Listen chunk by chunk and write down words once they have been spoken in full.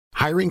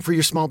Hiring for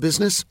your small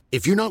business?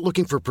 If you're not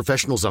looking for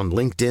professionals on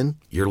LinkedIn,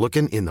 you're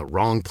looking in the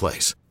wrong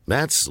place.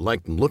 That's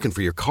like looking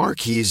for your car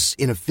keys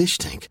in a fish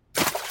tank.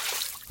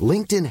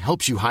 LinkedIn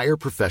helps you hire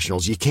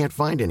professionals you can't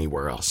find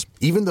anywhere else,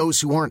 even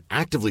those who aren't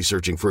actively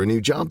searching for a new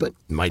job but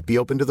might be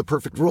open to the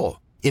perfect role.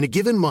 In a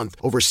given month,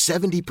 over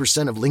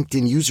 70% of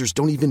LinkedIn users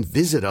don't even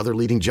visit other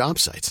leading job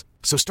sites.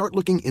 So start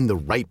looking in the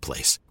right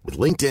place. With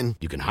LinkedIn,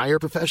 you can hire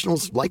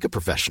professionals like a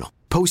professional.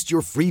 Post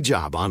your free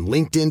job on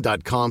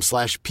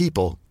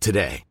linkedin.com/people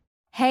today.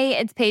 Hey,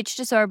 it's Paige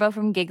DeSorbo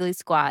from Giggly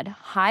Squad.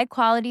 High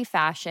quality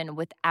fashion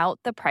without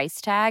the price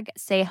tag.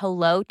 Say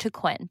hello to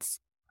Quince.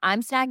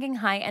 I'm snagging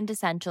high-end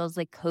essentials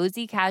like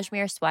cozy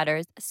cashmere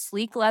sweaters,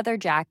 sleek leather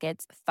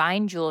jackets,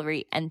 fine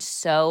jewelry, and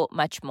so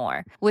much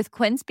more. With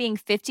Quince being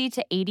 50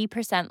 to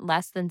 80%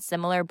 less than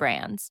similar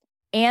brands.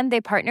 And they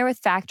partner with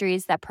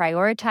factories that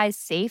prioritize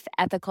safe,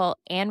 ethical,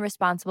 and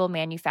responsible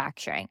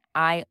manufacturing.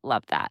 I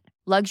love that.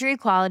 Luxury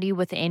quality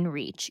within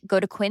reach. Go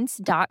to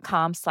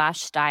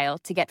quince.com/style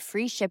to get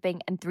free shipping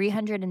and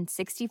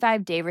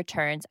 365-day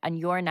returns on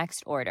your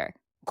next order.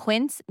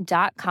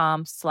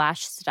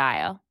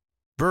 Quince.com/style.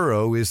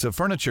 Burrow is a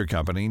furniture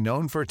company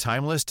known for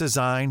timeless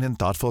design and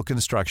thoughtful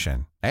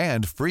construction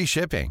and free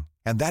shipping,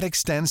 and that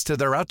extends to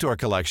their outdoor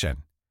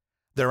collection.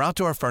 Their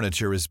outdoor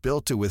furniture is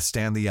built to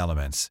withstand the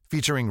elements,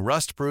 featuring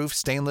rust-proof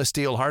stainless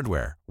steel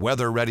hardware,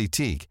 weather-ready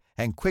teak,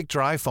 and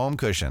quick-dry foam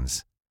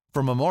cushions.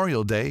 For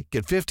Memorial Day,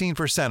 get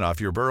 15% off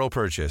your Burrow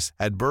purchase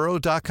at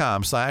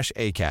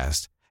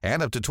burrow.com/acast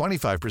and up to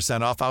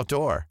 25% off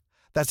outdoor.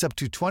 That's up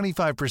to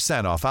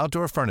 25% off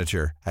outdoor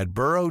furniture at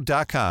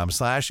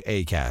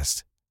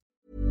burrow.com/acast.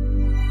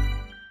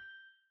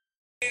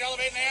 $180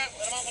 bid now.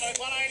 Let them up at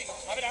 $180.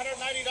 I bid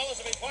 $180.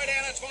 If we point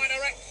down, that's fine,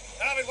 direct.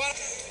 I bid one.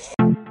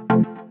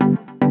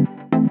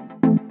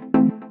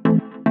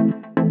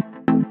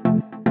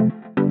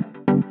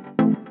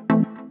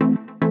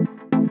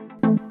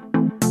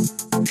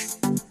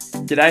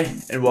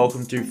 G'day and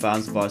welcome to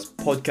Farms Advice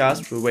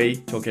Podcast, where we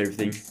talk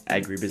everything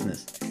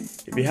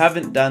agribusiness. If you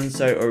haven't done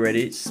so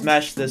already,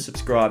 smash the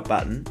subscribe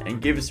button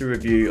and give us a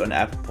review on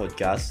Apple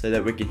Podcasts so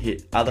that we can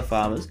hit other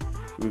farmers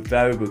with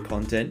valuable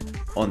content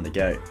on the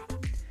go.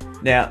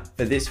 Now,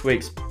 for this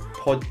week's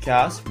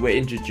podcast, we're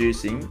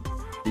introducing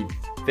the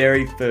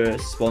very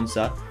first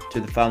sponsor to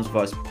the Farms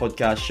Advice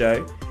Podcast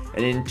show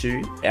and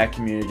into our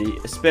community,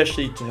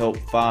 especially to help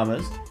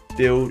farmers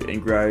build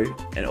and grow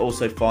and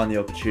also find the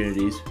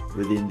opportunities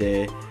within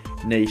their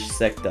niche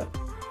sector.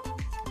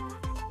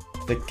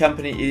 The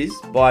company is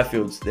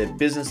Biofields. They're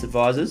business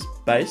advisors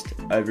based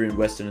over in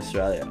Western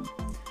Australia.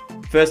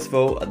 First of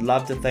all, I'd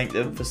love to thank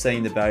them for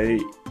seeing the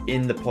value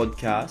in the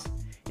podcast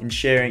and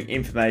sharing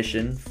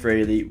information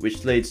freely,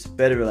 which leads to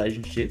better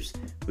relationships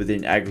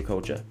within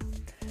agriculture.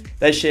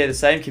 They share the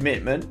same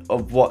commitment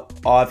of what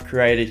I've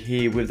created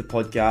here with the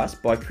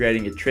podcast by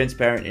creating a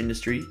transparent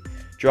industry,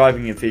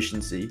 driving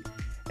efficiency,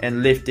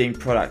 and lifting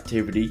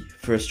productivity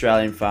for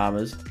Australian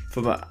farmers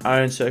for my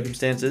own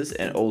circumstances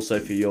and also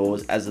for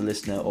yours as a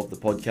listener of the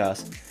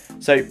podcast.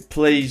 So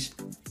please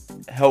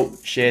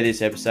help share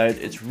this episode.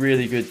 It's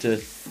really good to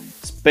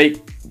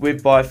speak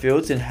with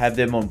Biofields and have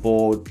them on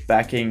board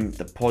backing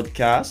the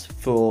podcast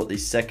for the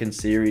second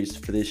series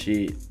for this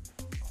year.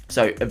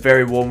 So a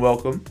very warm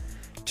welcome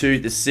to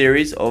the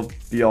series of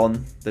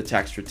Beyond the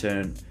Tax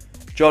Return.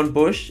 John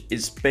Bush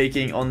is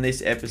speaking on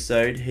this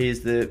episode. He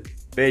is the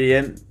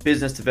BDM,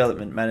 Business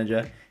Development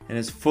Manager, and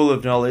is full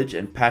of knowledge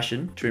and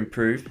passion to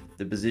improve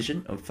the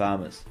position of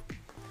farmers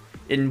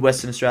in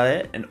Western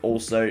Australia and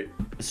also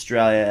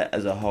Australia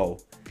as a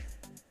whole.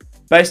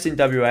 Based in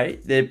WA,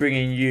 they're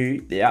bringing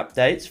you the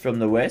updates from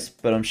the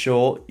West, but I'm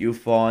sure you'll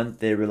find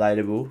they're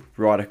relatable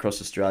right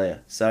across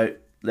Australia. So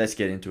let's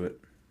get into it.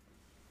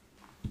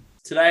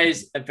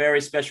 Today's a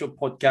very special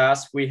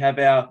podcast. We have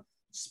our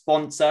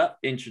sponsor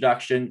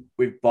introduction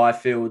with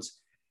Biofields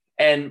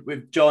and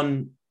with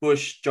John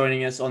Bush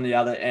joining us on the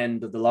other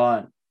end of the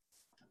line.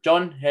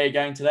 John, how are you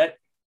going today?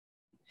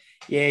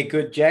 Yeah,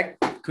 good, Jack.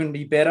 Couldn't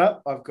be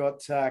better. I've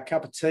got a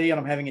cup of tea and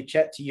I'm having a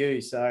chat to you.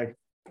 So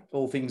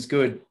all things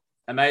good.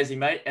 Amazing,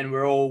 mate. And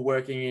we're all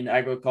working in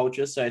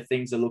agriculture, so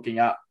things are looking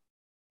up.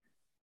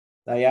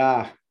 They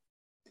are.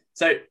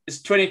 So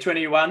it's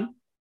 2021.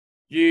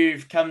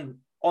 You've come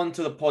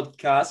onto the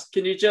podcast.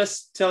 Can you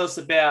just tell us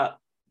about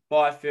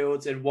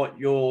Biofields and what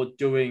you're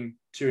doing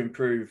to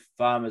improve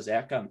farmers'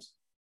 outcomes?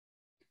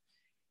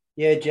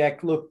 Yeah,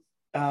 Jack, look,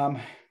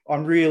 I'm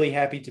really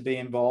happy to be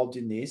involved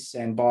in this,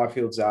 and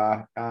Biofields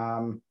are.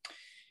 I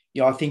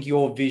think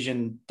your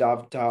vision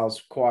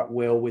dovetails quite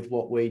well with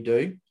what we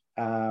do.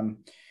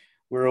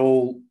 We're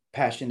all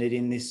passionate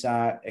in this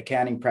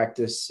accounting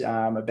practice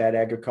about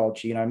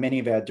agriculture. You know, many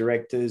of our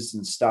directors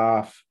and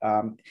staff,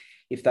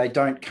 if they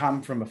don't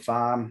come from a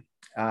farm,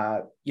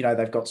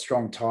 they've got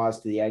strong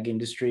ties to the ag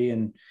industry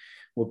and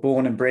were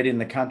born and bred in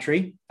the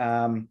country.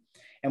 And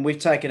we've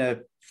taken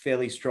a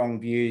fairly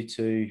strong view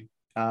to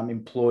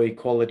employ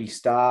quality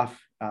staff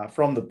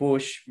from the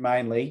bush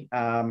mainly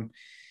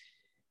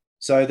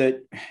so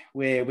that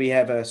where we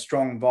have a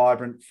strong,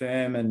 vibrant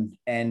firm,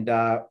 and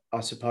I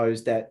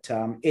suppose that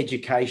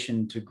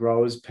education to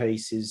growers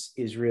piece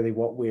is really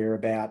what we're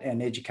about,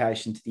 and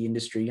education to the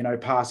industry.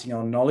 Passing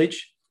on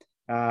knowledge,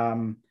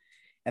 and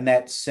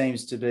that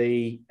seems to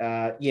be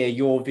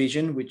your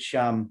vision, which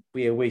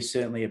we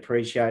certainly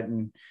appreciate,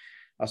 and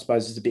I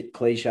suppose it's a bit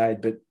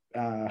cliched, but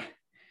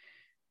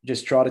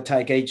just try to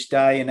take each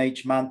day and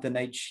each month and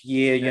each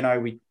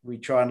year, we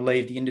try and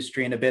leave the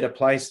industry in a better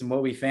place than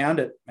what we found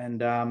it.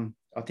 And I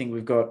think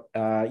we've got,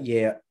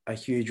 a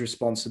huge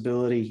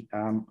responsibility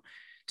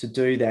to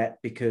do that,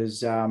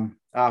 because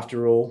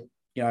after all,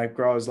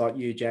 growers like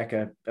you, Jack,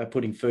 are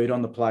putting food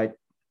on the plate.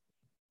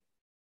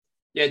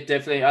 Yeah,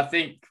 definitely. I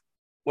think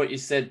what you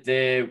said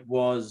there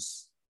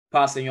was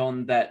passing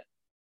on that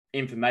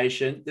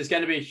information. There's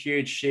going to be a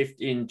huge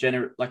shift in a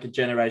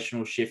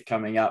generational shift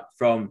coming up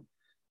from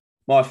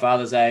my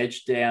father's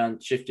age down,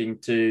 shifting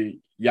to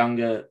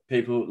younger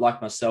people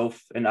like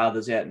myself and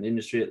others out in the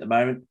industry at the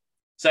moment.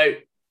 So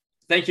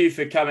thank you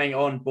for coming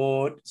on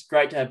board. It's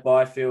great to have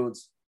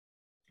Byfields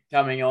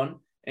coming on,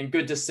 and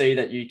good to see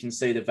that you can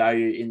see the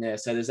value in there.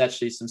 So there's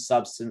actually some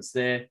substance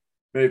there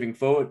moving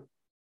forward.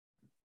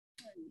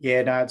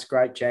 Yeah, no, it's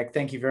great, Jack.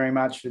 Thank you very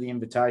much for the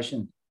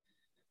invitation.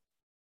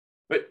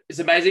 But it's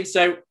amazing.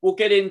 So we'll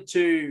get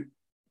into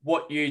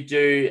what you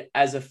do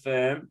as a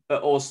firm,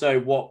 but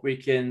also what we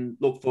can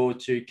look forward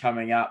to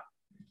coming up,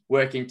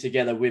 working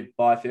together with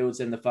Byfields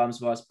and the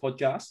Farms Advice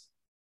podcast.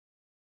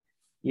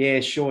 Yeah,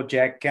 sure,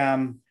 Jack.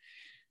 Byfields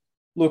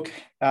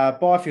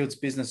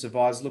Business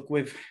Advisors. Look,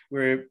 we're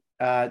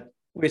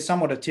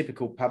somewhat a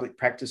typical public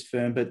practice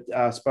firm, but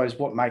I suppose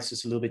what makes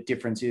us a little bit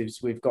different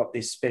is we've got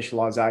this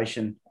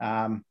specialisation.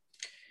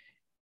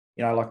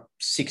 Like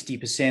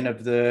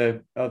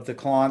 60% of the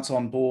clients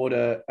on board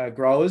are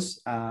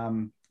growers.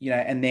 And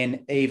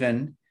then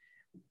even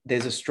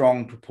there's a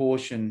strong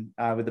proportion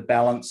with the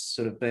balance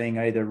sort of being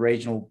either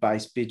regional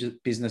based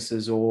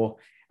businesses or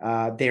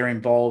they're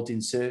involved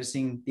in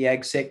servicing the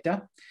ag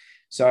sector.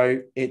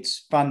 So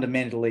it's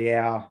fundamentally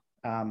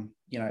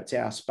it's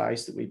our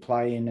space that we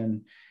play in.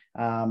 And,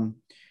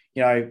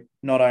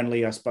 not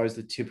only, I suppose,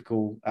 the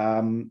typical,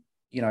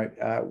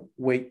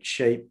 wheat,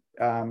 sheep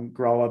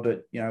grower,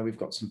 but, we've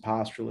got some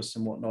pastoralists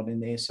and whatnot in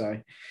there. So,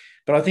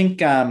 but I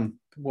think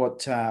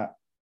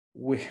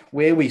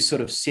where we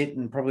sort of sit,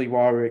 and probably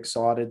why we're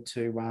excited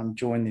to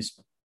join this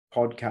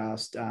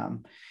podcast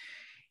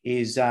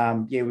is,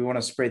 we want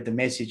to spread the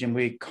message, and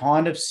we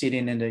kind of sit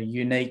in a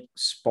unique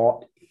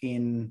spot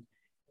in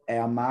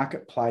our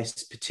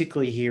marketplace,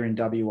 particularly here in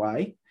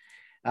WA.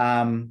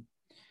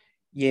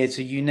 It's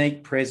a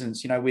unique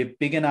presence. We're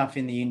big enough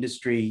in the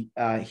industry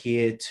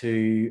here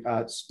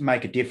to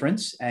make a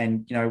difference,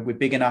 and we're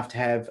big enough to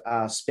have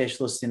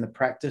specialists in the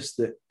practice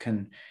that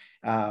can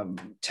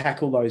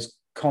tackle those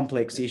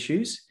complex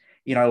issues.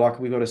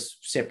 Like we've got a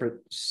separate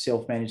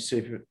self-managed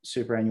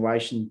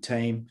superannuation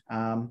team,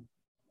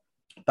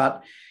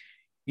 but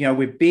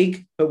we're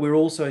big, but we're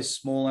also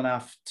small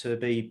enough to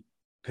be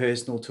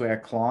personal to our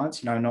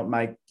clients. Not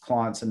make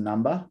clients a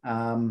number.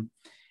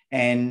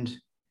 And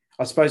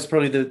I suppose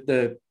probably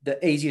the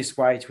easiest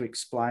way to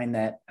explain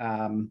that,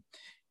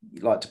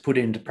 like to put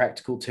it into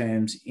practical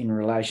terms in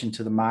relation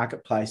to the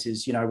marketplace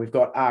is, we've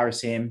got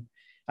RSM,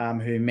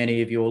 who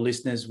many of your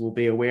listeners will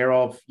be aware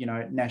of,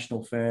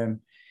 national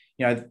firm.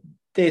 They're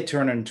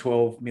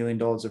 $212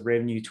 million of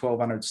revenue,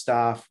 1,200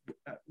 staff.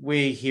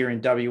 We here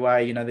in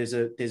WA,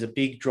 there's a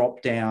big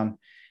drop down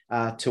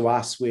to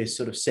us. We're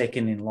sort of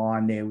second in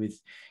line there with,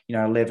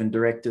 11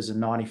 directors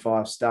and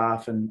 95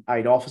 staff and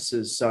 8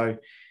 officers. So,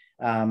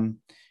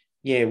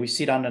 we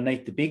sit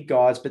underneath the big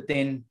guys. But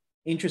then,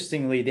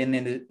 interestingly,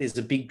 then there's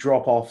a big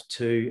drop off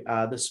to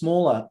the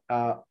smaller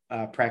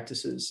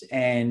practices,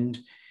 and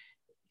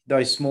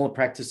those smaller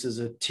practices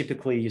are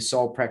typically your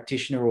sole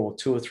practitioner or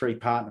 2 or 3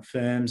 partner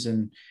firms,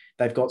 and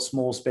they've got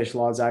small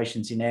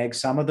specializations in ag,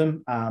 some of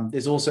them.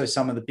 There's also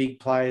some of the big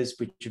players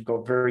which have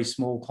got very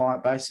small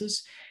client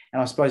bases,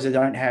 and I suppose they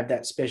don't have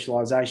that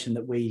specialization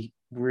that we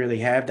really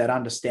have, that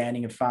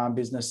understanding of farm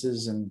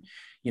businesses, and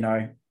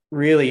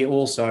really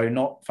also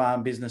not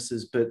farm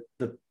businesses but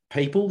the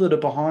people that are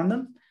behind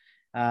them.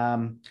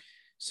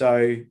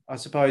 So I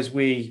suppose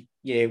we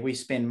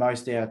spend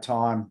most of our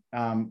time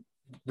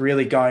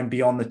really going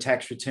beyond the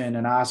tax return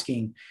and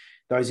asking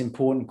those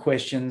important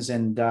questions,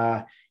 and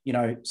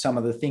some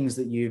of the things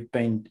that you've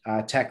been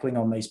tackling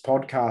on these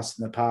podcasts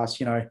in the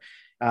past.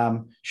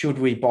 Should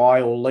we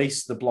buy or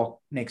lease the block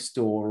next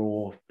door,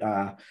 or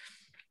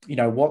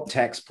what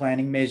tax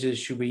planning measures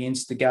should we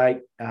instigate?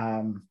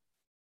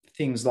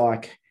 Things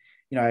like,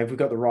 if we've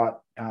got the right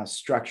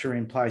structure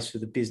in place for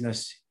the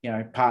business,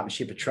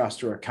 partnership, a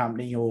trust, or a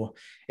company, or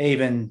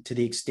even to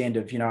the extent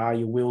of, are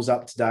your wills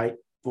up to date,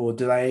 or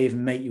do they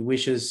even meet your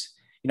wishes?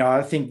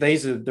 I think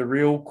these are the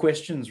real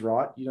questions,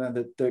 right?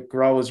 That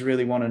growers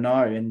really want to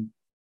know. And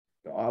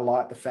I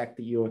like the fact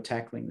that you're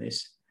tackling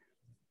this.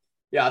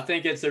 Yeah, I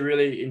think it's a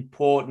really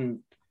important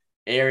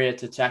area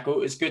to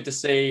tackle. It's good to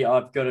see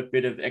I've got a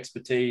bit of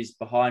expertise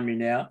behind me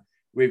now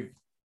with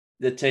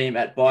the team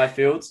at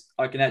Byfields,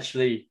 I can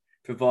actually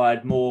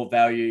provide more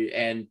value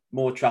and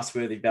more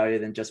trustworthy value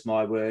than just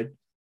my word.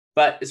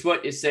 But it's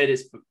what you said,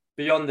 it's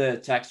beyond the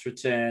tax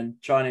return,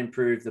 trying to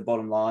improve the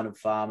bottom line of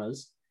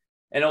farmers,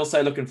 and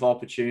also looking for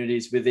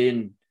opportunities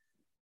within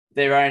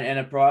their own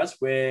enterprise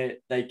where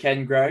they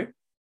can grow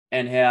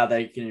and how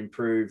they can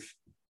improve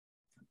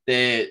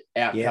their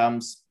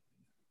outcomes,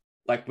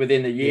 like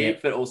within the year,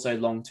 but also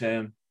long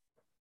term.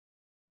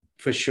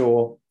 For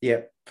sure.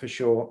 Yeah, for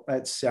sure.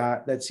 That's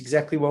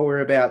exactly what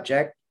we're about,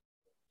 Jack.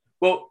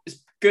 Well,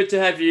 it's good to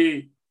have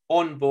you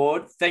on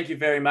board. Thank you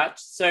very much.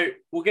 So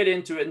we'll get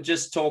into it and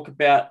just talk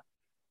about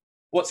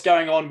what's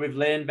going on with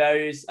land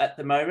values at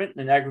the moment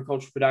and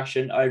agricultural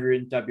production over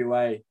in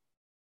WA.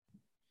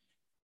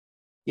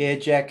 Yeah,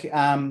 Jack.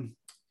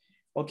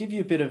 I'll give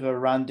you a bit of a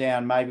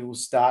rundown. Maybe we'll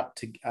start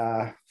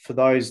to for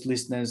those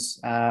listeners,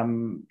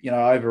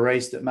 over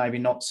east that maybe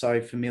not so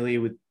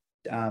familiar with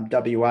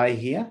WA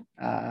here.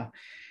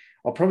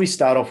 I'll probably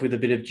start off with a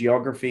bit of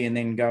geography and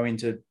then go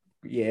into,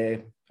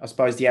 I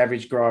suppose the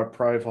average grower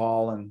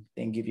profile, and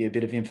then give you a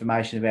bit of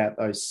information about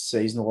those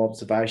seasonal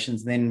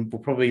observations. And then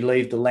we'll probably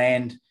leave the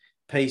land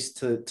piece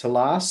to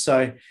last.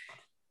 So,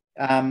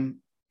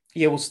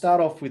 we'll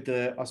start off with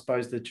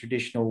the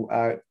traditional,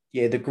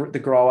 the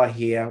grower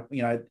here.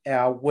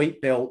 Our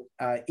wheat belt,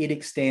 it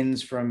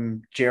extends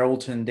from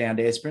Geraldton down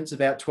to Esperance,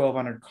 about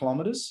 1,200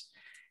 kilometres.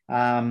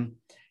 And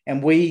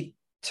we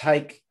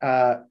take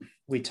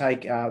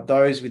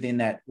those within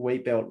that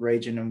wheat belt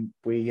region, and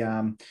we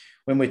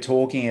when we're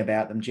talking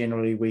about them,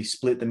 generally we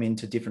split them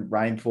into different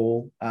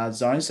rainfall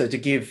zones. So to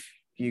give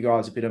you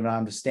guys a bit of an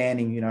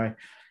understanding,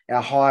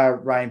 our higher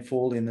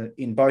rainfall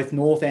in both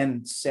north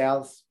and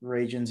south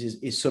regions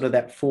is sort of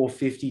that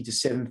 450 to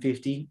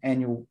 750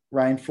 annual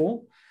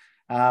rainfall,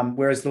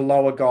 whereas the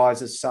lower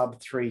guys are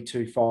sub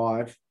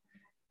 325.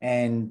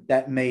 And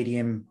that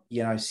medium,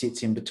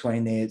 sits in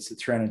between there. It's at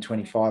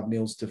 325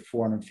 mils to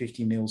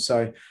 450 mils.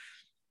 So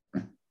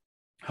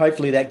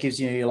hopefully that gives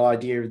you an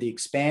idea of the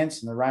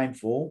expanse and the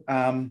rainfall.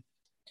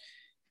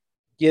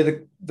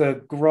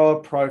 The grower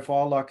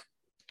profile, like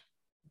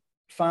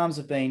farms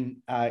have been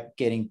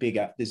getting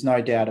bigger. There's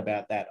no doubt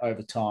about that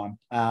over time.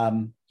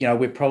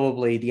 We're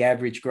probably, the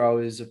average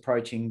grower is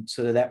approaching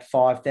sort of that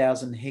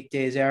 5,000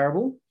 hectares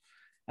arable.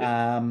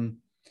 And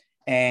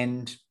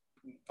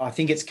I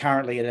think it's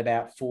currently at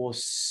about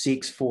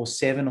 4.6,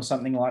 4.7 or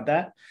something like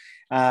that.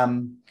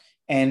 And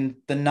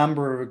the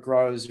number of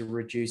growers are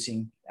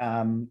reducing.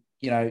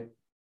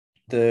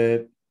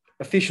 The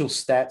official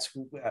stats,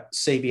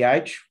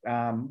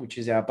 CBH, which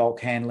is our bulk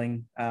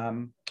handling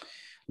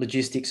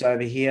logistics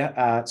over here,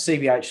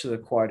 CBH sort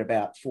of quote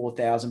about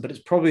 4,000, but it's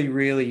probably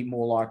really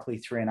more likely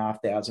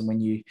 3,500 when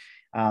you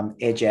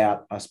edge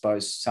out, I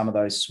suppose, some of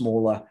those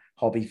smaller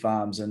hobby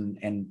farms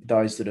and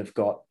those that have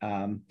got,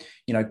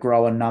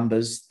 grower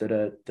numbers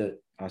that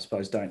I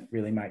suppose don't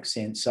really make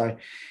sense. So,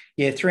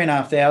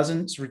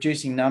 3,500, it's a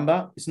reducing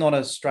number. It's not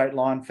a straight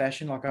line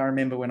fashion. Like I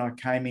remember when I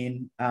came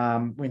in,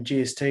 when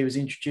GST was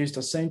introduced,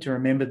 I seem to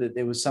remember that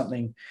there was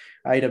something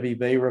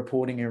AWB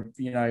reporting,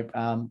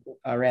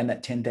 around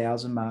that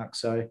 10,000 mark.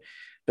 So,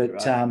 but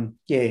right.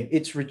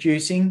 It's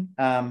reducing,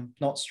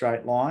 not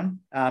straight line.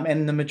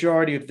 And the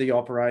majority of the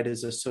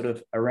operators are sort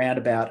of around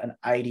about an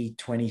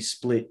 80-20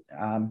 split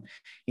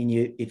when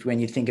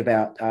you think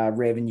about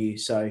revenue.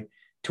 So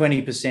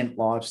 20%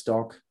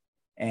 livestock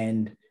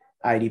and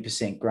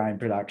 80% grain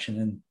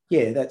production.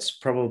 And that's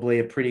probably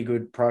a pretty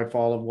good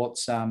profile of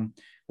what's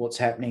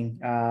happening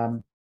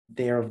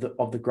there of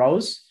the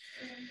growers.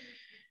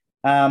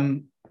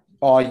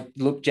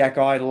 Look, Jack,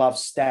 I love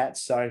stats,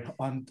 so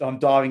I'm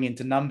diving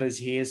into numbers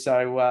here.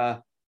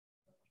 So,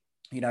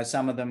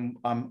 some of them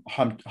I'm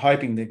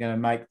hoping they're going to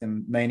make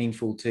them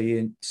meaningful to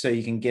you, so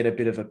you can get a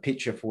bit of a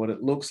picture for what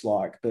it looks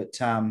like. But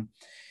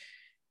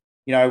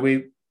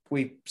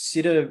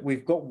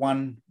we've got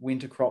one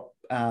winter crop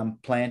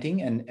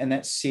planting, and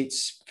that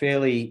sits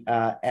fairly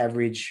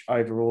average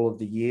over all of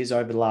the years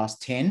over the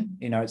last 10.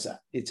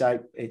 It's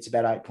about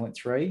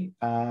 8.3,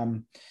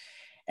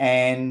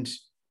 and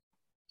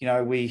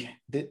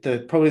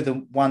probably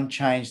the one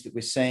change that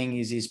we're seeing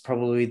is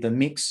probably the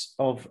mix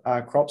of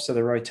crops. So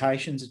the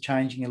rotations are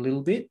changing a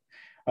little bit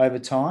over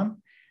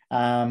time.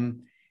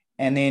 And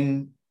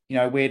then,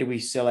 where do we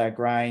sell our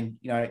grain?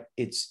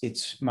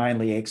 It's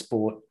mainly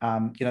export.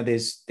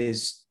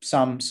 There's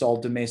some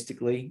sold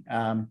domestically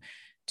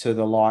to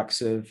the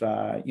likes of,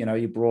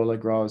 your broiler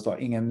growers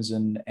like Ingham's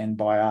and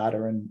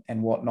Baiada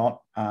and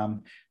whatnot.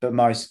 But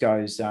most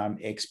goes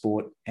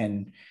export.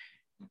 And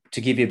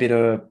to give you a bit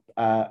of,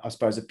 I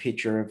suppose, a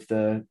picture of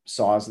the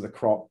size of the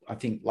crop, I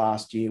think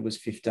last year was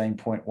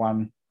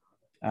 15.1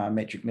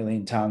 metric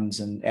million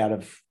tonnes, and out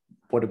of,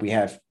 what did we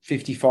have,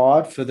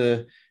 55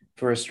 for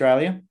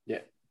Australia?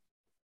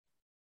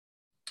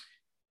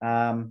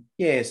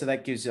 So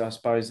that gives you, I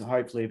suppose,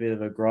 hopefully a bit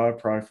of a grower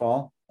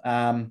profile.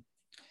 And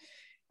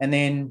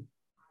then,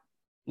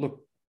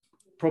 look,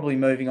 probably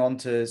moving on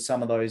to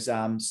some of those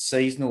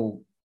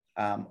seasonal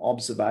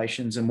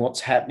observations and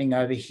what's happening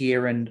over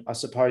here, and I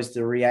suppose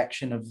the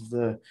reaction of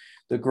the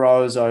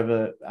growers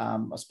over,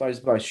 I suppose,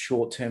 both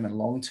short term and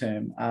long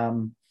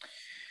term.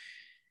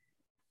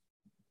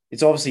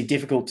 It's obviously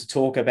difficult to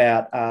talk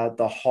about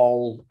the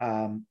whole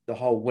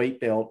wheat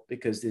belt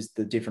because there's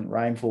the different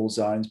rainfall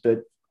zones.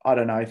 But I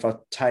don't know, if I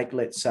take,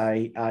 let's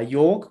say,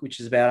 York, which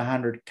is about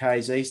 100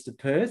 k's east of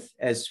Perth,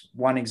 as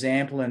one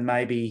example, and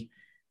maybe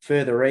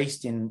further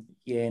east in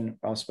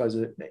I suppose,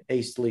 an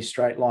easterly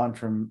straight line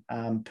from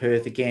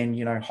Perth again,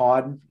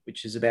 Hyden,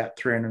 which is about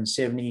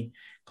 370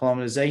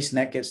 kilometres east, and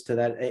that gets to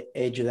that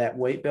edge of that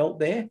wheat belt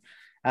there.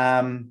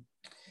 I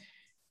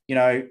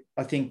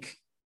think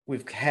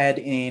we've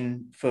had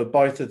for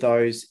both of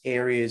those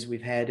areas,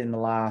 we've had in the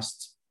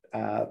last,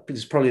 this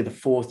is probably the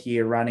fourth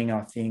year running,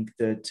 I think,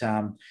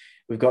 that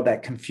we've got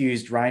that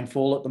confused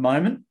rainfall at the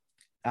moment.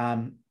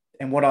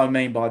 And what I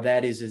mean by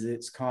that is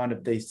it's kind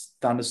of these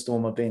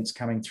thunderstorm events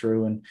coming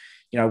through, and,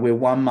 we're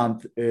 1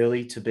 month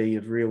early to be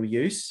of real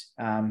use.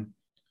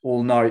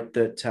 We'll note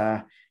that,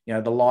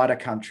 the lighter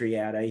country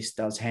out east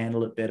does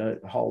handle it better,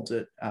 holds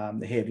it.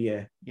 The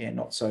heavier,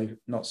 not so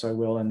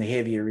well. And the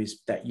heavier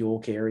is that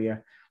York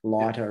area,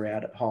 lighter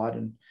out at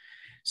Hyden.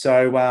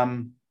 So,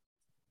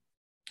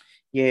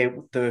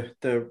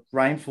 the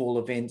rainfall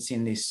events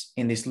in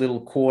this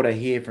little quarter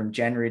here from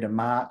January to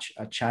March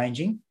are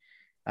changing,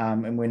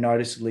 and we're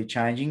noticeably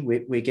changing.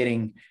 We're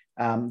getting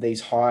these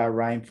higher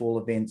rainfall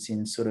events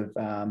in sort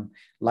of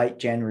late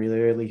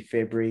January, early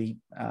February.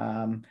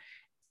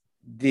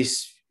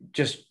 This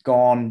just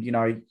gone,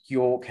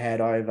 York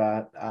had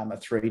over a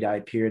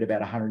 3-day period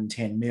about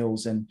 110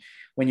 mils, and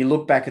when you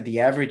look back at the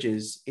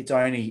averages, it's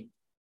only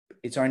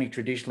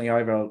traditionally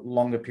over a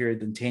longer period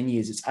than 10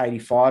 years. It's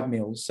 85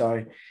 mils.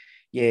 So,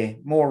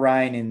 more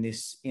rain in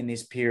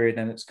this period,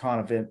 and it's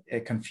kind of a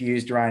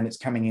confused rain. It's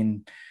coming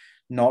in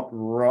not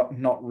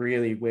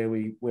really where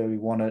we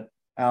want it.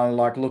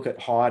 Look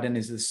at Hyden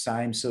is the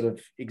same sort of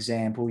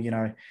example.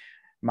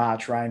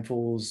 March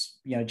rainfalls,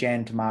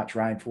 Jan to March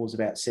rainfalls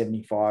about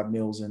 75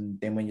 mils, and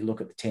then when you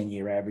look at the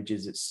 10-year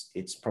averages,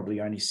 it's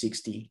probably only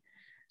 60.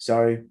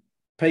 So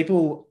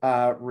people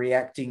are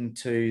reacting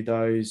to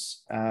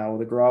those, or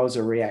the growers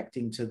are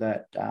reacting to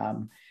that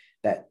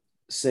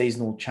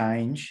seasonal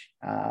change.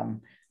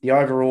 The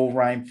overall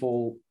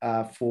rainfall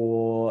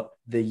for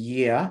the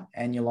year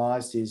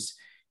annualized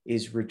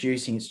is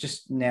reducing. It's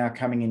just now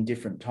coming in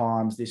different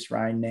times, this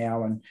rain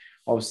now, and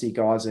obviously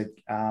guys are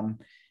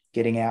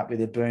getting out with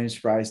their boom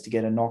sprays to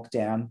get a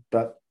knockdown,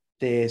 but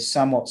they're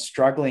somewhat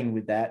struggling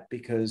with that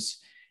because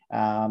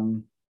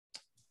of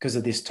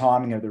this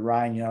timing of the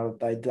rain.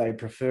 They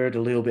prefer it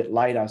a little bit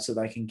later so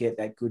they can get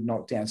that good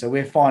knockdown. So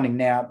we're finding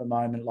now at the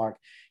moment, like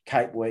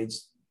Cape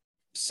weeds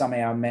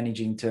somehow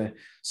managing to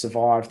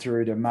survive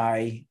through to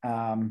May,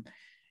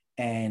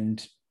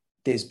 and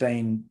there's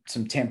been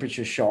some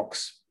temperature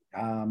shocks,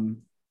 and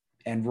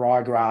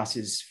ryegrass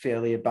is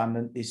fairly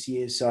abundant this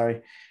year.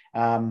 So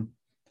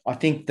I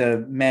think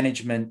the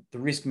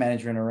risk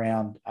management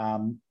around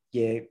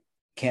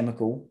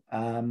chemical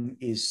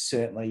is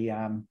certainly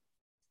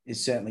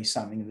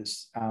something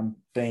that's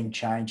been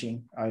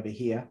changing over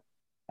here.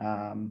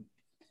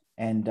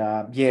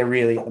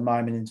 Really at the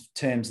moment, in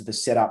terms of the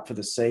setup for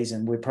the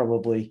season, we're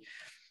probably,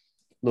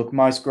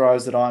 most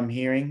growers that I'm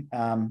hearing,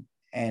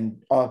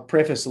 and I'll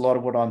preface a lot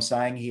of what I'm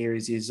saying here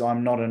is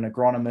I'm not an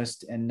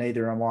agronomist, and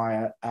neither am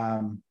I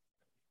a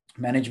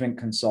management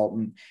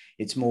consultant.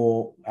 It's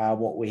more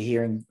what we're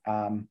hearing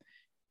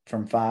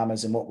from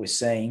farmers, and what we're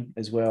seeing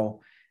as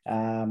well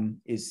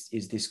is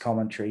this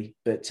commentary.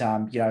 But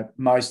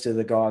most of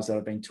the guys that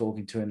I've been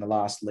talking to in the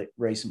last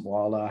recent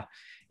while are,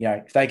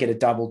 if they get a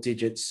double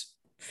digits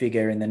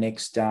figure in the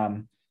next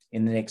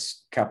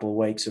couple of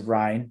weeks of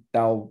rain,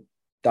 they'll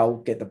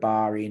get the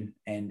bar in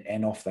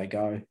and off they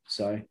go.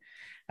 So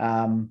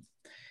and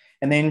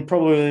then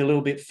probably a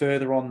little bit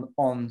further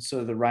on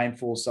sort of the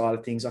rainfall side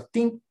of things, I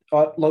think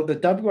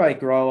the WA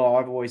grower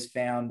I've always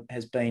found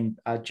has been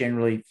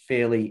generally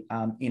fairly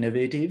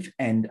innovative,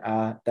 and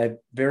they're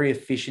very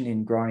efficient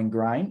in growing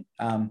grain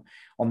on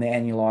the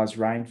annualized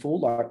rainfall.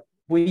 Like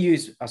we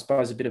use, I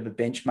suppose, a bit of a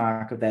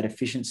benchmark of that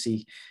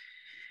efficiency,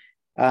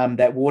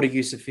 that water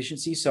use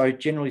efficiency. So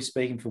generally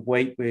speaking, for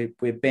wheat, we're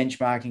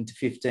benchmarking to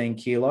 15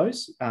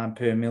 kilos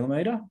per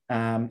millimetre,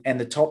 and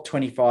the top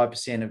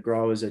 25% of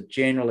growers are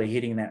generally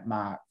hitting that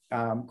mark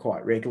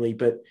quite regularly.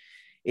 But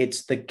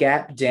it's the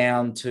gap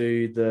down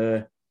to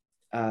the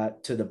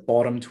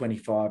bottom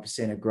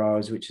 25% of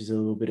growers, which is a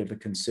little bit of a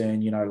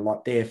concern.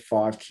 Like they're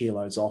 5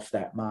 kilos off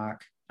that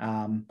mark.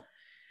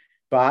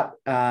 But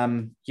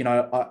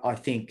I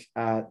think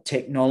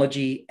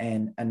technology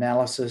and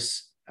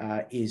analysis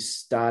is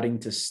starting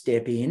to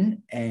step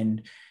in,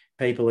 and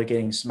people are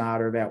getting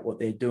smarter about what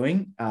they're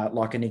doing.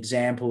 Like an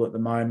example at the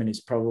moment is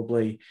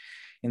probably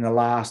in the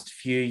last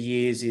few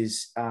years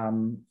is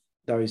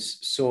those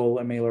soil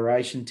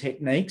amelioration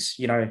techniques.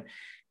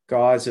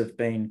 Guys have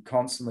been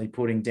constantly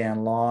putting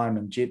down lime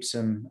and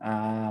gypsum,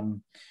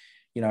 and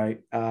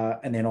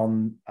then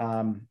on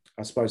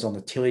I suppose on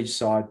the tillage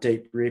side,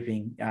 deep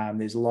ripping,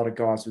 there's a lot of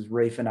guys with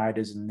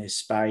reefinators and they're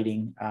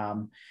spading.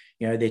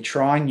 They're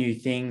trying new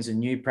things and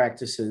new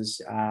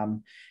practices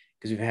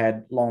because we've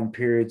had long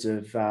periods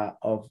of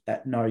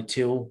that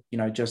no-till,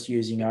 just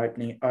using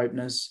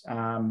openers.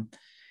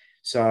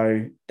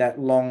 So that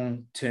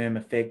long-term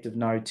effect of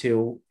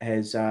no-till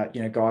has,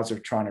 guys are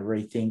trying to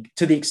rethink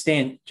to the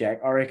extent, Jack,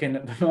 I reckon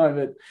at the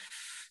moment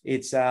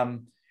it's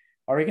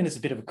I reckon it's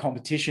a bit of a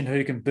competition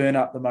who can burn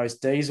up the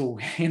most diesel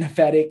in a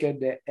paddock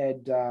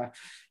and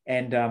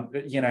how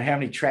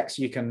many tracks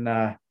you can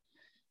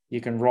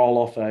roll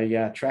off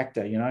a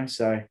tractor,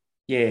 So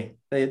yeah,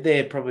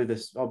 they're probably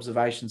the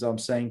observations I'm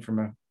seeing from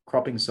a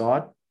cropping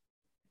side.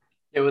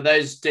 Yeah, well,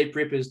 those deep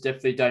rippers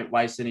definitely don't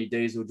waste any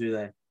diesel, do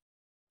they?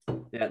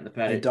 Out in the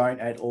paddock. They don't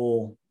at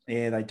all.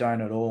 Yeah, they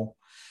don't at all.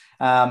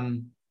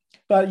 But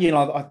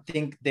I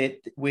think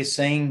that we're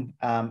seeing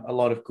a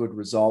lot of good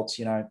results.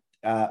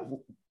 A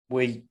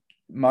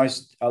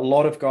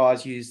lot of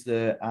guys use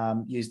the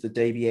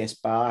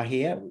DBS bar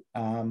here,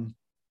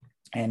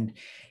 and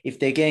if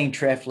they're getting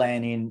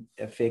Treflan in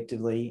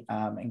effectively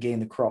and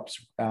getting the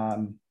crops,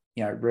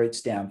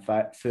 roots down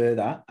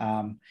further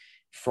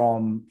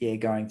from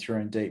going through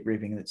and deep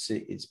ripping,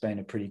 it's been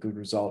a pretty good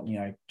result.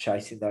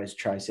 Chasing those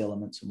trace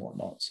elements and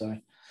whatnot. So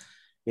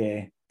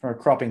yeah, from a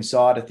cropping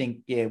side, I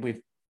think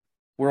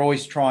we're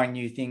always trying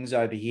new things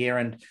over here.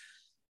 And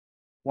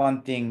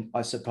one thing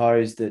I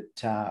suppose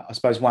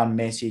one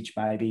message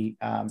maybe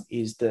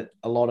is that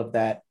a lot of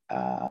that,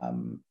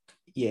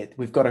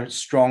 we've got a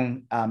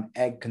strong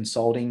ag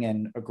consulting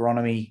and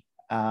agronomy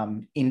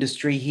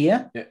industry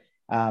here. Yeah.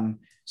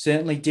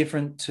 Certainly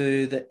different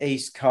to the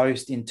East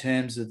Coast in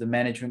terms of the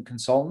management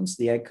consultants,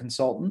 the ag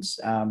consultants.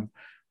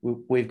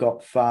 We've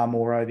got far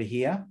more over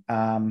here.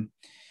 And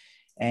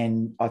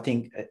I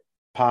think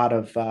part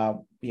of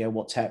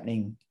what's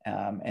happening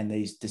and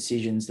these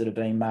decisions that are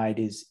being made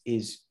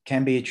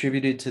can be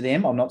attributed to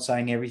them. I'm not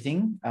saying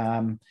everything,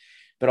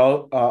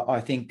 but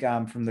I think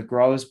from the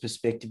growers'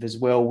 perspective as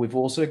well, we've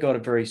also got a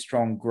very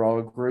strong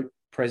grower group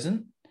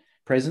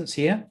presence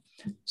here.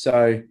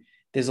 So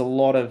there's a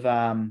lot of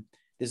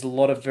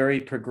very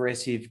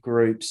progressive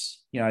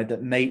groups,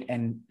 that meet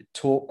and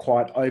talk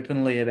quite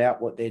openly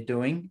about what they're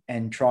doing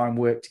and try and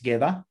work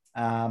together.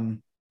 They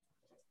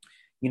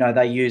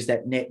use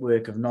that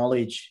network of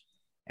knowledge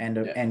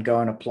and go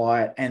and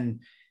apply it.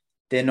 And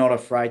they're not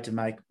afraid to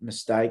make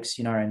mistakes,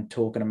 and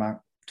talk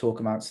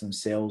amongst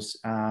themselves.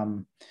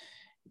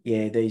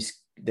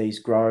 These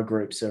grower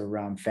groups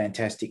are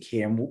fantastic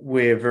here. And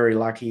we're very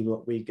lucky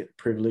that we get the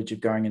privilege of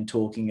going and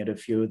talking at a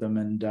few of them.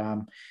 And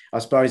I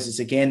suppose it's,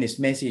 again, this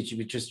message,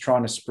 we're just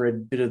trying to spread a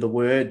bit of the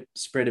word,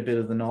 spread a bit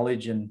of the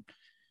knowledge. And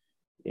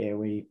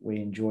we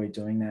enjoy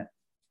doing that.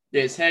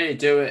 Yeah, it's how you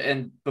do it.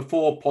 And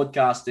before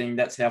podcasting,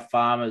 that's how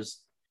farmers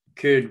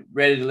could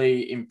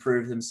readily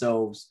improve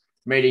themselves,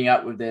 meeting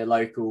up with their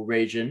local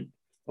region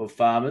of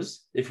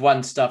farmers. If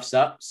one stuffs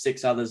up,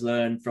 6 others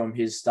learn from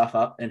his stuff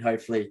up, and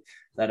hopefully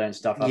they don't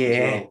stuff up as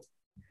well.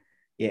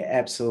 Yeah,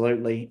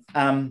 absolutely.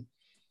 I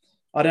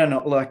don't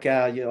know,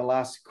 I'll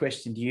ask a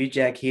question to you,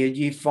 Jack, here.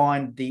 Do you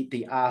find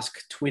the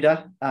Ask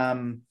Twitter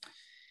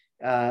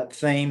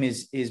theme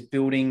is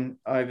building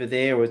over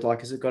there, or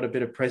has it got a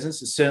bit of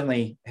presence? It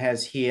certainly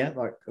has here.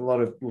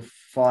 We'll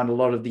find a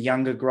lot of the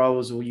younger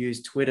growers will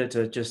use Twitter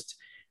to just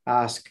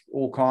ask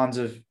all kinds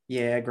of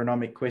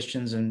agronomic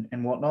questions and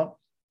whatnot.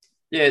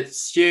 Yeah,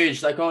 it's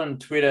huge. On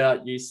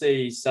Twitter, you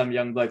see some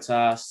young blokes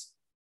ask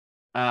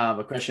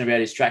a question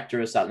about his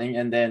tractor or something,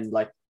 and then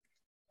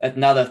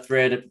another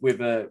thread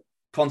with a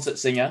concert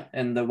singer,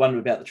 and the one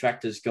about the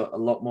tractor's got a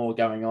lot more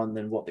going on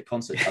than what the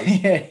concert does.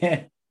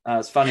 Yeah.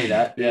 It's funny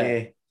that.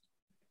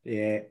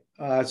 Yeah.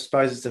 I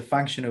suppose it's a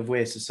function of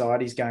where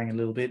society's going a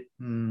little bit.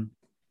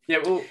 Yeah,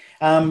 well,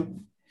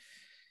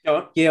 go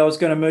on. Yeah, I was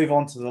going to move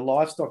on to the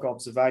livestock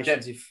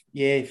observations.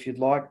 If you'd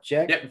like,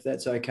 Jack, if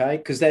that's okay,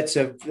 because that's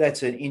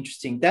an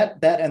interesting that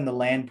and the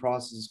land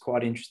prices is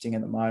quite interesting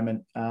at the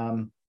moment.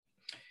 From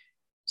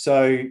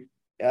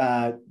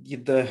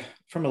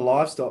a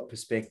livestock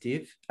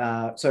perspective,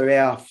 so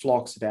our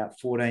flock's about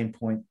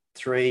 14.3,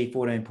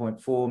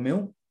 14.4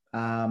 mil.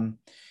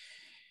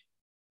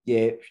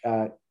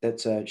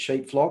 That's a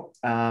sheep flock,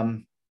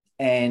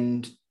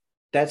 and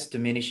that's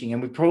diminishing,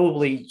 and we've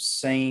probably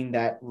seen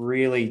that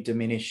really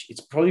diminish.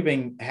 It's probably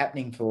been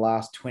happening for the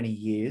last 20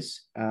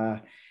 years,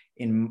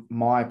 in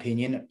my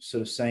opinion,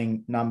 sort of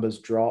seeing numbers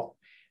drop,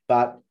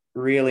 but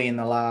really in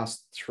the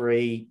last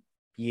 3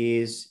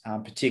 years,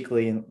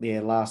 particularly in the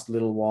last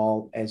little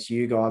while, as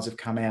you guys have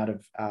come out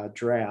of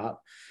drought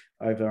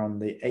over on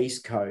the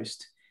East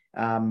Coast,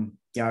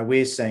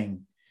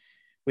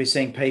 we're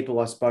seeing people,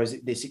 I suppose,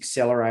 this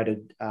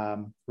accelerated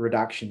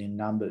reduction in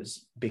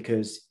numbers,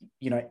 because,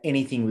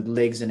 anything with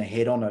legs and a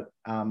head on it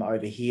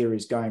over here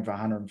is going for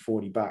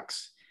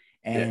 $140.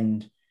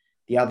 And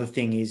the other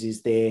thing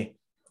is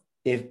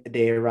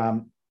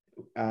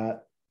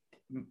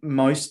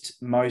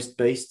most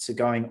beasts are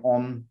going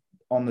on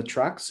the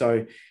truck.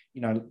 So,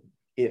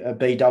 a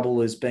B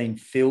double is being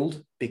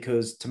filled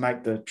because to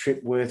make the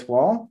trip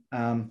worthwhile.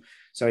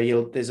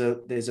 So there's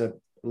a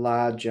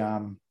large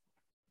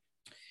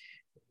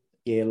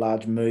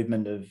large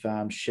movement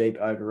of sheep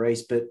over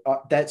east, but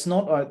that's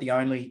not the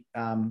only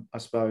I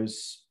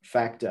suppose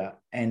factor.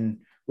 And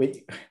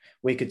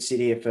we could sit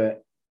here for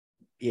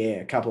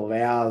a couple of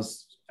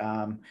hours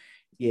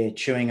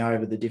chewing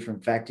over the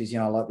different factors,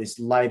 like this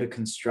labor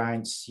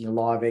constraints,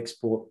 live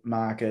export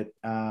market,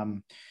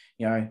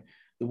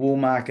 the wool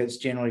markets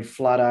generally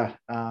flutter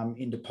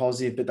into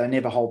positive, but they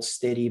never hold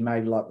steady,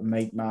 maybe like the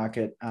meat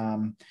market.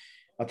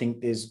 I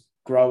think there's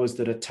growers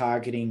that are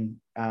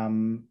targeting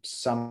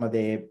some of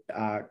their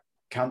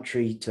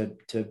country to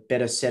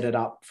better set it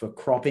up for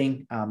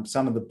cropping.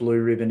 Some of the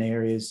blue ribbon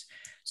areas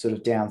sort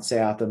of down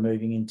south are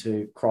moving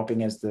into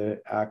cropping as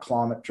the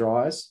climate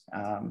dries.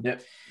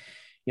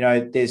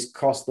 There's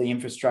costly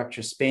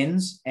infrastructure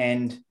spends,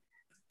 and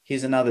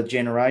here's another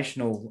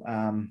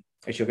generational,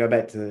 actually I'll go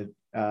back to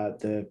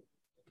the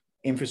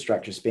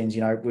infrastructure spends.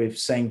 We've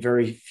seen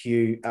very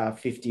few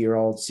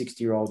 50-year-old,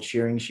 60-year-old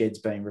shearing sheds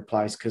being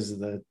replaced because of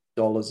the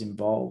dollars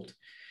involved.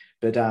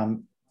 But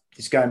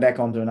just going back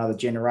onto another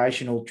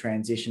generational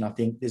transition, I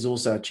think there's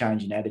also a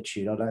change in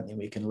attitude. I don't think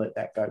we can let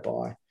that go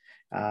by.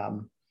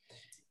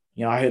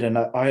 I heard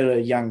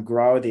a young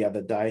grower the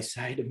other day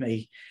say to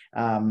me,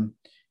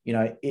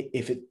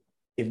 if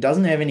it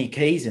doesn't have any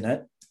keys in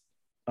it,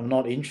 I'm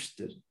not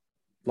interested,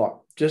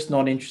 just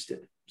not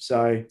interested.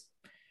 So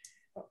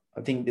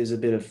I think there's a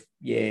bit of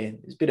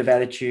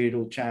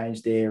attitudinal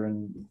change there,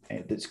 and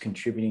that's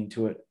contributing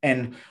to it.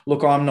 And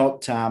look, I'm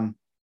not,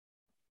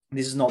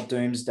 this is not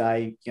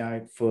doomsday,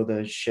 for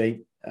the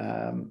sheep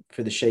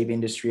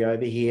industry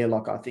over here.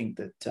 I think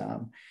that,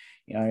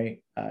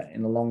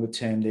 in the longer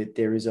term, that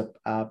there is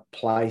a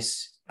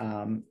place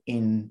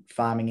in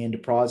farming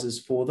enterprises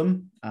for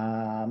them.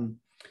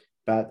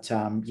 But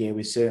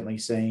we're certainly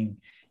seeing,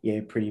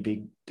 pretty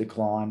big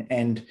decline.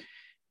 And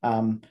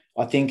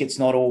I think it's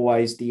not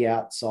always the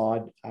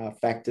outside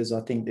factors.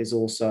 I think there's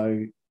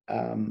also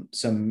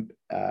some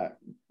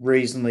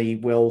reasonably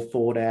well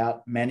thought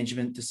out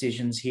management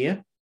decisions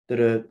here that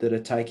are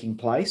taking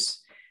place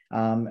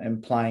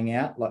and playing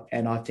out.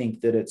 And I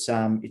think that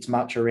it's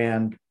much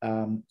around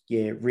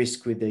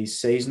risk with these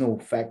seasonal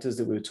factors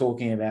that we were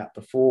talking about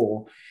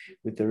before,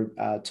 with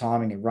the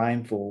timing of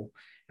rainfall.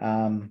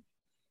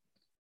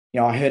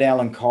 I heard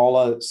Alan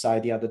Kohler say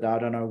the other day, I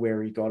don't know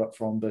where he got it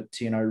from, but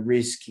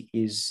risk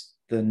is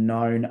the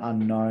known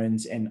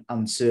unknowns and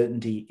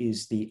uncertainty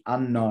is the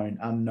unknown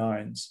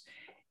unknowns.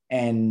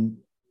 And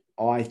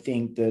I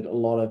think that a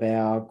lot of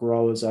our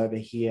growers over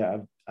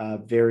here are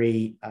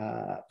very,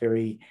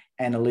 very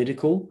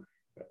analytical.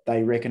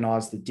 They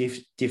recognise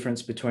the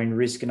difference between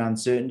risk and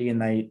uncertainty,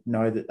 and they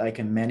know that they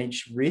can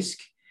manage risk.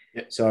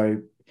 Yep.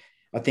 So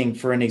I think,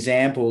 for an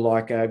example,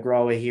 like a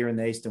grower here in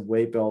the Eastern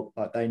Wheat Belt,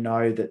 they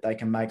know that they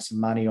can make some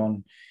money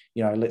on,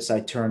 let's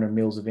say 200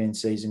 mils of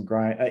in-season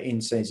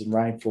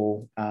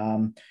rainfall,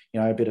 a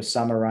bit of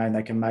summer rain,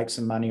 they can make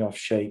some money off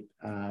sheep.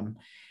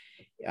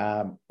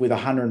 With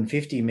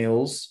 150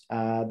 mils,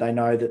 they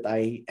know that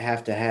they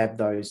have to have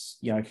those,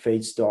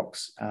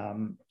 feedstocks,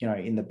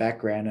 in the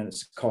background, and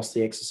it's a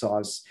costly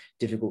exercise,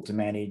 difficult to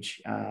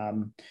manage.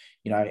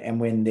 And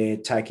when they're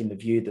taking the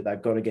view that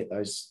they've got to get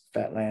those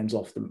fat lambs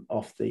off the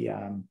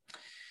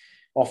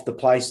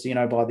place,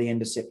 by the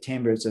end of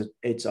September,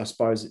 I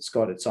suppose it's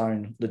got its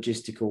own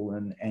logistical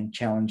and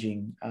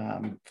challenging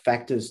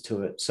factors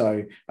to it.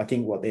 So I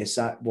think what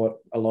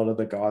a lot of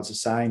the guys are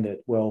saying,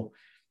 that, well,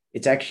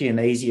 it's actually an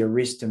easier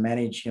risk to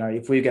manage.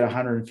 If we get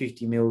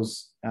 150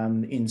 mils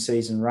in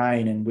season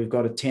rain, and we've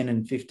got a 10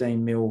 and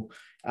 15 mil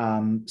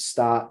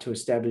start to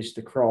establish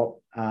the crop,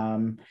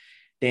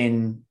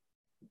 then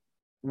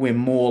we're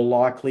more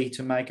likely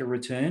to make a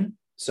return.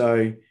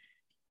 So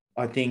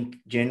I think,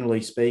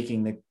 generally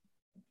speaking,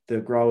 the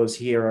growers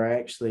here are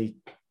actually,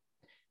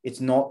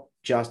 it's not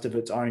just of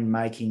its own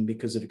making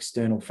because of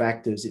external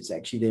factors. It's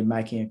actually they're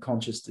making a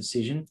conscious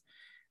decision.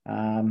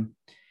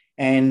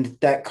 And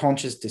that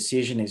conscious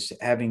decision is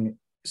having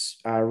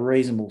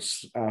reasonable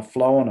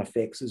flow-on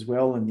effects as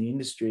well in the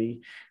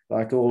industry.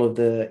 Like all of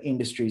the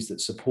industries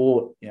that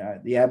support,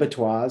 the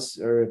abattoirs,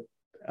 are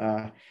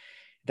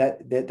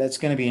that's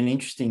going to be an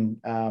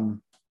interesting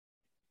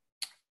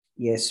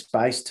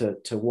space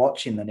to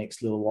watch in the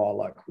next little while.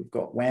 Like, we've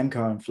got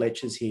Wamco and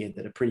Fletchers here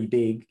that are pretty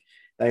big.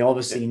 They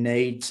obviously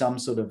need some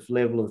sort of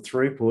level of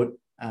throughput.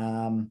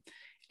 And,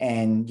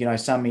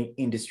 some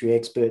industry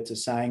experts are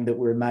saying that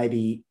we're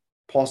maybe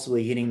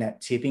possibly hitting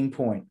that tipping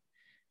point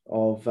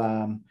of,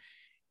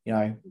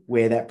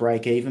 where that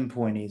break-even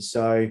point is.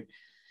 So,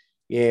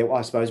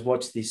 I suppose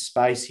watch this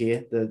space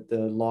here.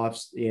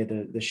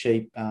 The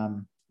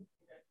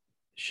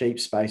sheep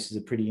space is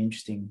a pretty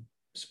interesting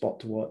spot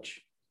to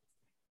watch.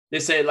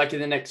 Let's say, like, in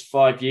the next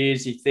 5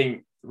 years, you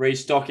think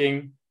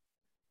restocking,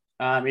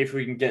 if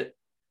we can get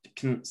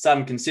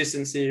some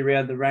consistency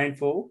around the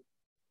rainfall?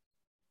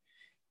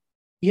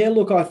 Yeah,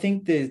 look, I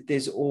think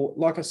there's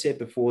like I said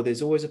before,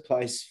 there's always a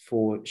place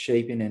for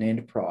sheep in an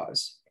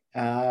enterprise.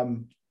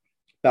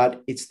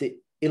 But it's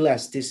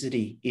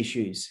elasticity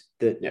issues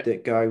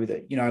that go with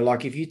it.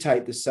 Like if you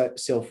take the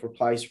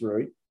self-replace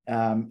route,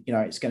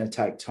 it's going to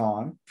take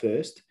time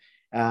first.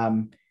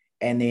 And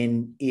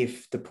then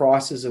if the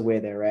prices are where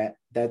they're at,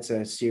 that's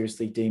a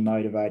seriously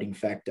demotivating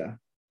factor.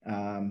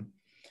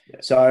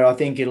 So I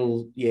think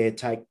it'll,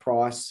 take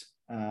price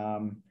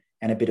and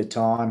a bit of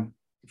time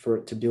for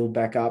it to build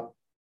back up.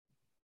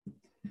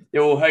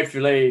 Yeah, well,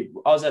 hopefully,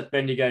 I was at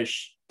Bendigo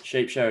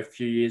Sheep Show a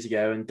few years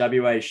ago, and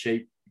WA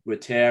sheep were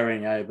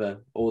towering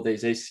over all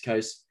these East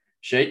Coast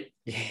sheep.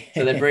 Yeah.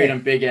 So they breed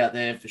them big out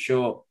there for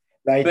sure.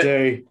 They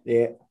do,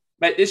 yeah.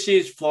 Mate, this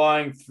year's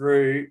flying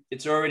through.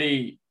 It's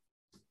already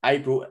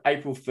April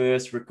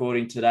 1st,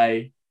 recording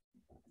today.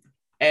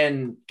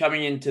 And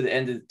coming into the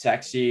end of the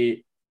tax year,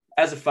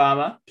 as a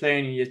farmer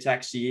planning your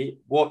tax year,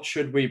 what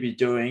should we be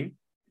doing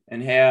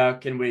and how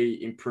can we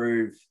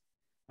improve?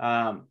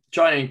 Trying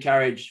to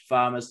encourage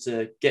farmers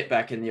to get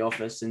back in the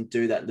office and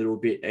do that little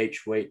bit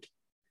each week.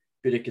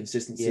 Bit of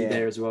consistency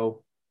there as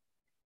well.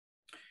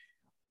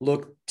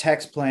 Look,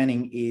 tax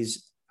planning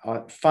is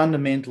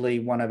fundamentally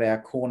one of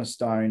our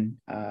cornerstone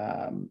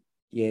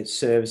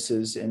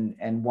services,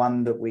 and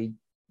one that we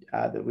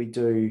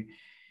do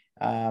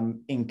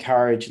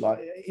encourage. Like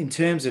in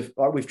terms of,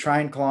 like, we've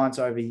trained clients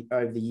over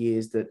the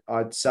years that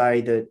I'd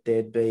say that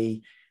there'd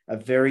be a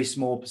very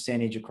small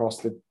percentage across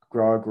the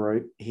grower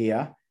group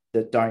here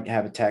that don't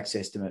have a tax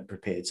estimate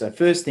prepared. So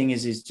first thing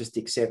is just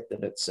accept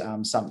that it's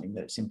something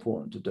that's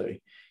important to do.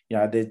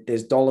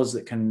 There's dollars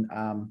that can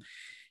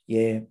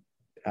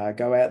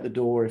go out the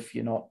door if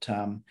you're not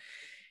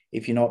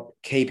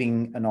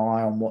keeping an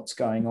eye on what's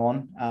going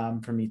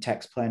on from your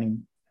tax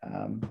planning,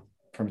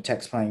 from a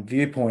tax planning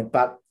viewpoint.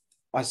 But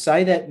I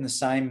say that in the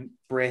same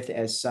breath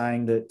as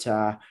saying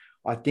that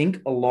I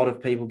think a lot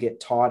of people get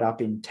tied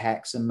up in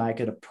tax and make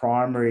it a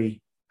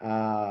primary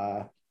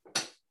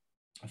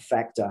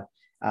factor.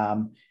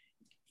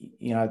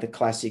 The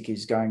classic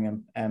is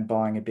going and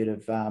buying a bit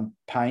of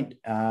paint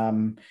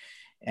and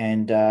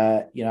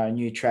a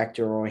new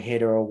tractor or a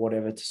header or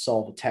whatever to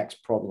solve a tax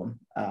problem.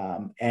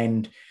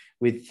 And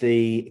with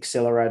the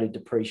accelerated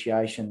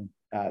depreciation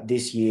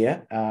this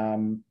year,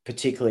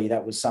 particularly,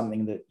 that was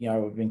something that,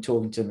 we've been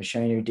talking to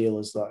machinery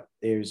dealers, like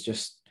there's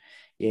just,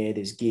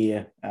 there's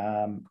gear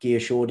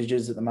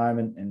shortages at the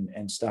moment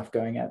and stuff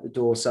going out the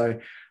door. So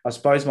I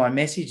suppose my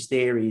message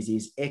there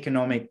is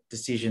economic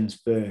decisions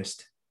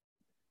first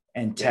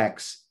and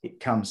tax,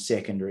 it comes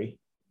secondary.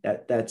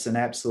 That's an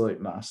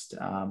absolute must.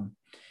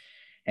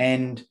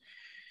 And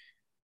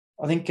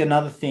I think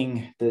another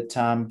thing that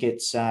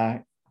gets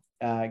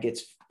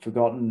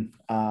forgotten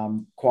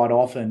quite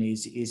often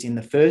is in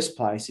the first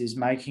place is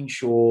making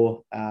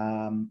sure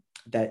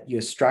that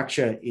your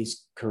structure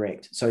is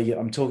correct. So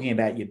I'm talking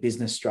about your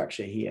business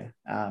structure here.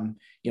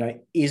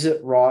 Is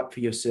it right for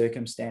your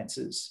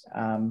circumstances?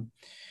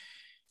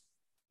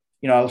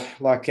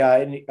 Like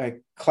a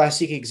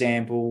classic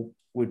example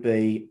would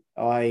be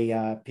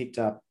I picked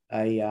up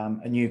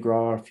a new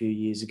grower a few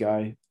years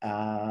ago,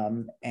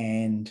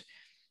 and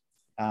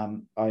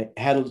I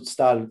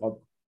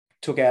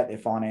took out their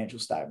financial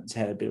statements,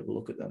 had a bit of a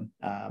look at them,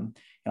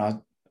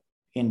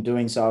 in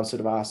doing so, I was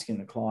sort of asking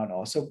the client,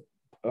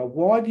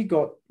 why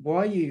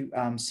are you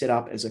set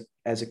up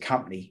as a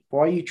company?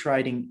 Why are you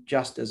trading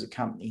just as a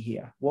company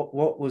here?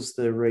 What was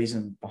the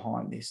reason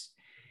behind this?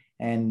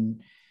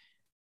 And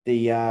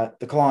the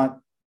client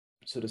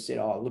sort of said,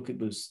 look, it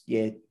was,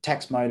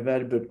 tax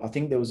motivated, but I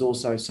think there was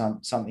also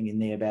something in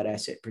there about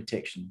asset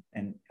protection.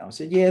 And I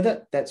said,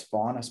 that's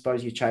fine. I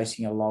suppose you're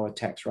chasing a lower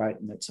tax rate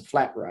and it's a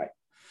flat rate.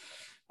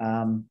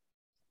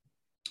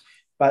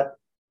 But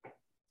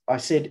I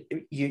said,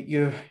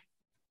 you're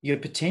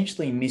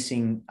potentially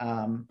missing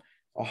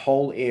a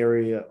whole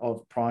area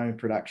of primary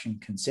production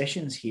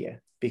concessions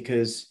here,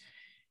 because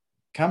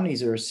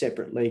companies are a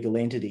separate legal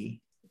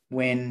entity.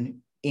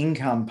 When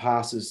income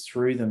passes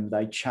through them,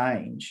 they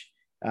change.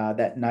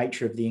 That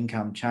nature of the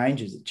income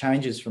changes. It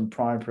changes from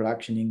primary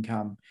production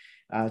income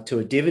to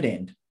a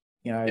dividend,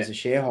 as a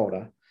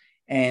shareholder.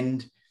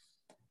 And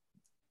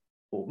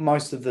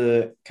most of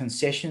the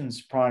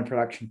concessions, primary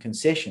production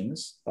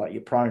concessions, like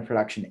your primary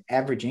production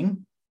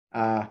averaging,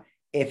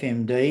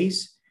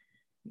 FMDs,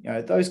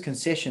 those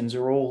concessions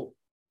are all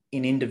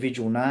in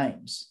individual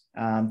names.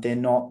 They're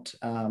not,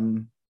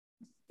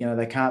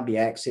 they can't be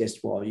accessed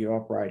while you're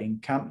operating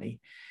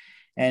company.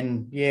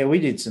 And we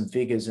did some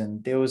figures,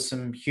 and there was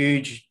some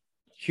huge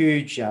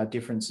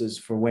differences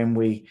for when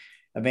we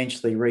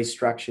eventually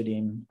restructured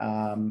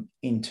him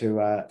into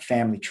a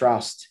family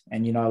trust.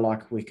 And,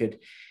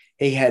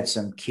 he had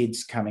some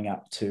kids coming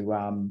up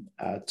to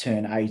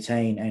turn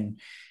 18. And,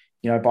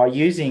 by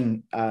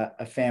using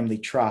a family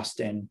trust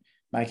and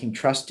making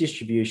trust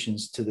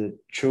distributions to the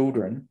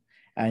children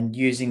and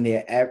using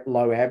their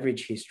low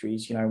average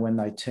histories, when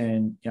they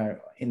turn,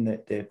 in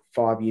the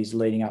 5 years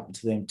leading up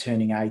to them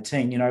turning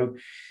 18,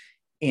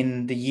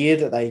 in the year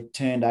that they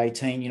turned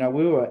 18,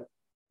 we were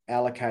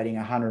allocating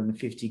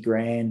 150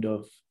 grand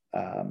of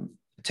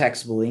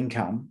taxable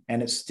income,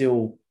 and it's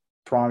still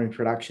primary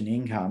production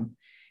income.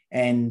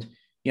 And,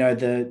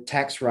 the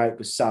tax rate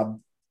was sub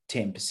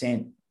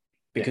 10%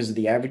 because of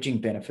the averaging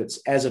benefits,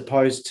 as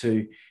opposed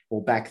to,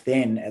 well, back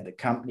then at the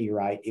company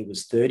rate, it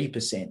was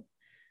 30%.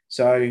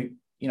 So,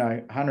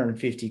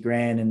 150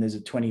 grand and there's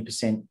a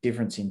 20%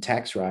 difference in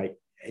tax rate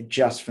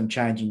just from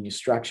changing your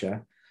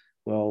structure.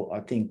 Well, I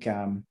think,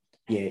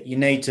 you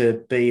need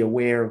to be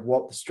aware of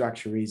what the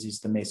structure is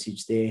the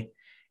message there,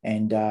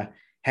 and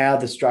how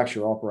the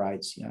structure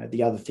operates.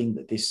 The other thing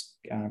that this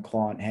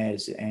client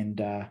has, and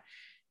I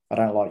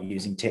don't like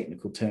using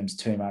technical terms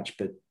too much,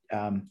 but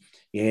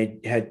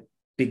had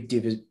big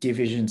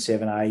Division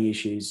 7A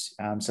issues.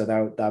 So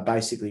they're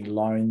basically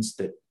loans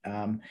that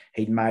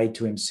he'd made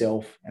to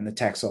himself, and the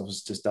tax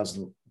office just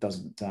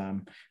doesn't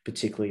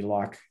particularly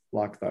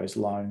like those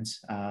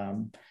loans.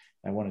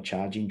 They want to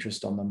charge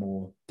interest on them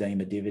or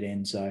deem a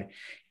dividend. So,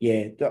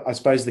 I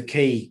suppose the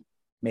key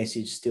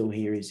message still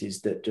here is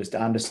that just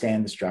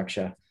understand the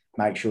structure,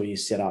 make sure you're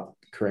set up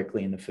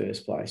correctly in the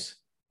first place.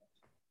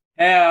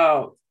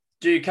 How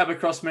do you come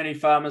across many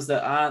farmers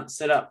that aren't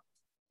set up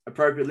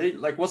appropriately?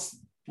 Like,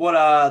 what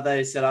are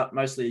they set up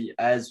mostly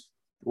as?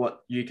 What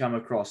you come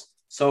across?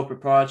 Sole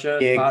proprietor,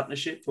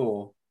 partnership,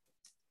 or?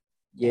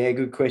 Yeah,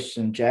 good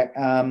question, Jack.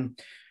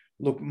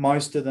 Look,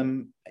 most of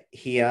them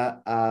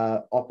here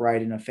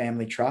operate in a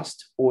family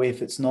trust, or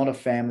if it's not a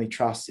family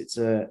trust, it's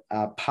a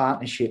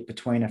partnership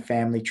between a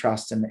family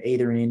trust and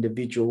either an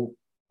individual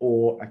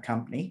or a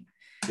company.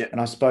 Yep.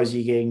 And I suppose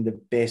you're getting the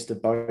best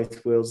of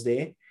both worlds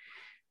there.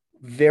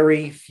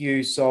 Very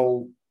few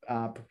sole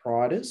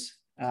proprietors,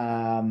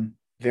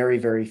 very,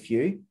 very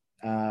few,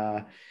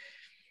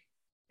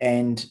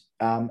 and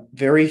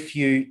very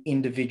few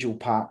individual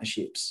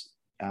partnerships.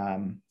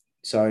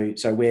 So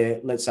where,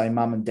 let's say,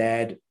 mum and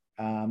dad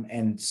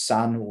and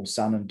son, or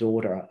son and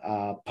daughter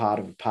are part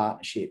of a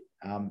partnership.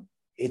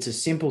 It's a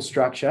simple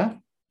structure,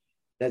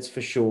 that's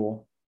for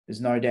sure.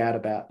 There's no doubt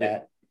about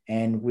that.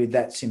 And with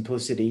that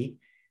simplicity,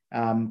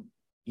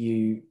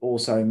 you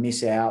also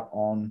miss out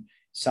on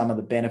some of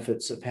the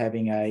benefits of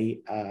having I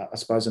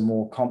suppose, a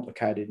more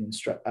complicated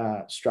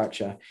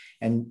structure.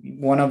 And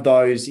one of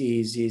those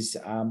is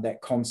that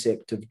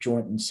concept of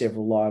joint and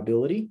several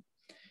liability.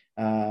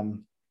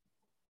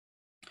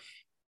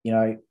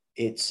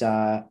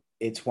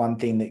 It's one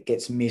thing that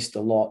gets missed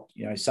a lot.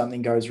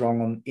 Something goes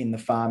wrong in the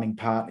farming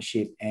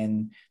partnership,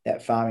 and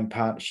that farming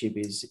partnership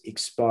is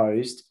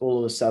exposed. All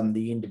of a sudden,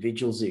 the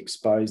individuals are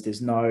exposed.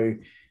 There's no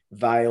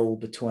veil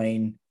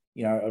between,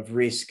 of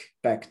risk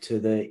back to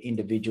the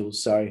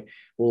individuals. So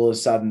all of a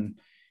sudden,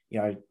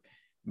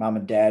 mum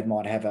and dad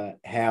might have a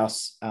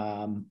house,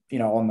 on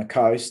the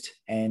coast,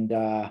 and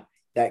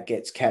that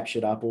gets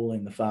captured up all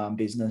in the farm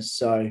business.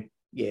 So,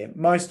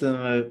 most of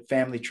them are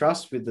family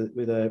trusts with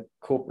a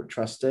corporate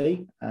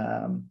trustee.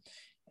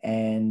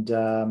 And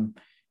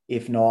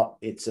if not,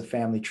 it's a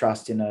family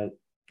trust in a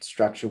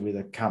structure with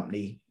a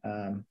company.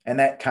 And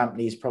that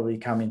company has probably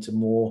come into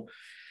more,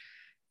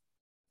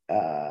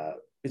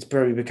 it's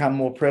probably become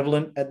more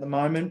prevalent at the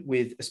moment,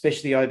 with,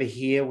 especially over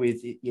here,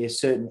 with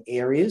certain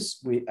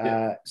areas,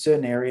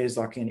 certain areas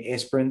like in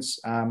Esperance,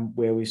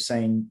 where we've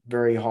seen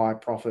very high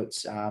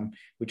profits,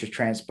 which are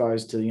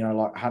transposed to,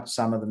 like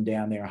some of them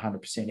down there,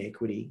 100%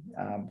 equity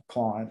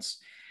clients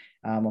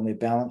on their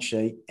balance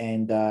sheet.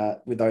 And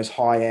with those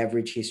high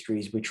average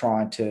histories, we're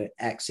trying to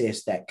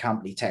access that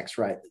company tax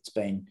rate that's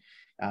been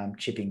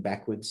chipping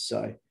backwards.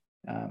 So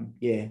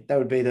that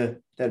would be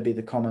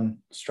the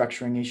common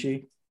structuring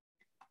issue.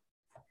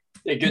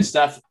 Yeah, good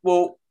stuff.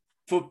 Well,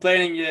 for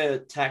planning your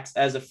tax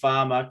as a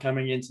farmer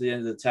coming into the end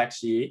of the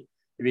tax year,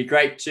 it'd be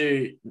great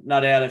to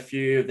nut out a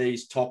few of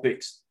these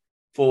topics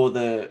for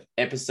the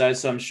episode.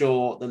 So I'm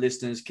sure the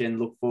listeners can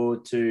look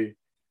forward to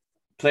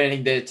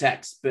planning their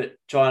tax, but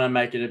trying to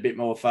make it a bit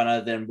more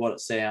funner than what it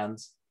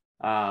sounds.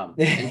 And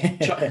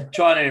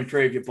trying to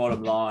improve your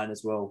bottom line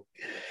as well.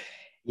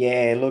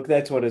 Yeah, look,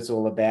 that's what it's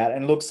all about.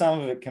 And look,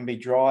 some of it can be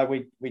dry.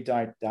 We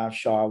don't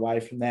shy away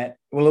from that.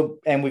 Well,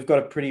 look, and we've got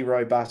a pretty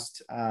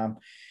robust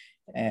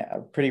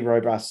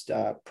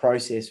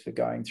process for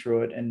going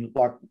through it. And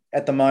like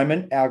at the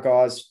moment, our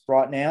guys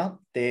right now,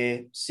 they're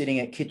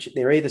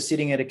either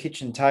sitting at a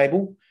kitchen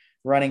table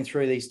running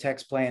through these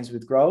tax plans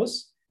with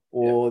growers,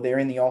 or they're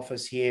in the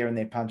office here and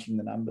they're punching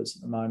the numbers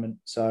at the moment.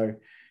 So,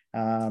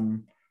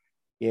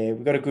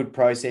 we've got a good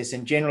process,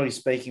 and generally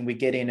speaking, we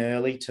get in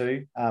early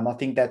too. I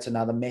think that's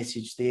another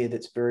message there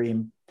that's very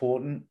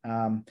important.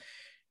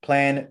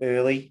 Plan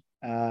early,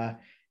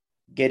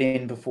 get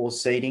in before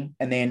seeding,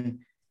 and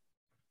then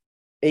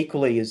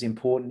equally as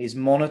important is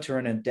monitor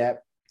and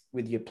adapt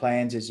with your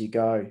plans as you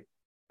go.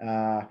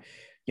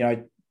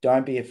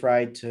 Don't be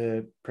afraid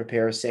to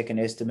prepare a second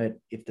estimate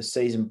if the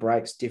season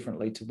breaks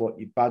differently to what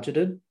you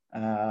budgeted.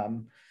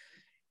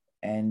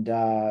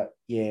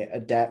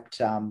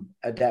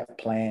 Adapt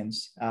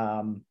plans.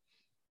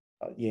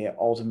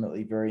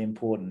 Ultimately very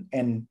important.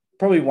 And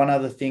probably one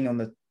other thing on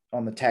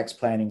the tax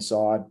planning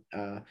side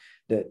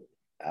that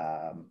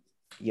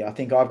I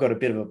think I've got a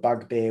bit of a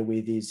bugbear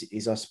with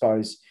is I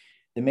suppose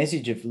the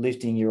message of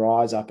lifting your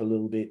eyes up a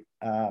little bit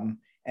and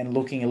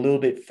looking a little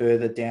bit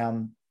further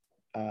down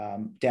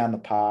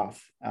the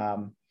path.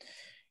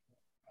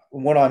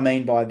 what I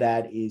mean by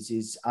that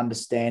is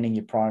understanding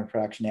your primary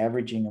production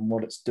averaging and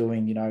what it's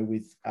doing,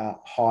 with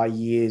high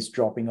years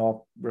dropping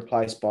off,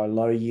 replaced by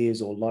low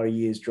years, or low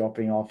years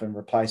dropping off and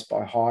replaced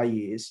by high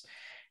years.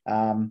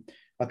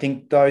 I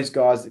think those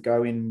guys that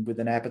go in with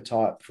an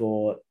appetite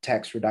for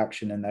tax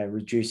reduction and they're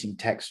reducing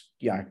tax,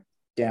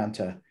 down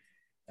to,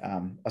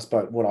 I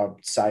suppose what I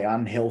would say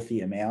unhealthy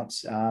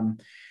amounts,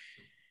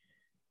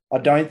 I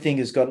don't think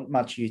has got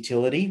much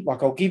utility.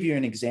 Like, I'll give you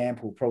an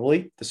example,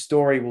 probably. The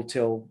story will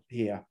tell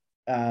here.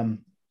 I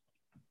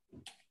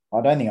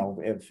don't think I'll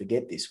ever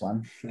forget this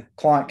one.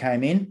 Client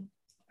came in,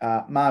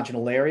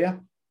 marginal area,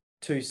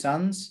 2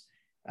 sons.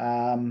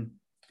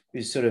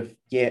 Is sort of,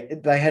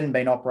 they hadn't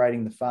been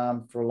operating the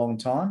farm for a long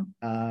time,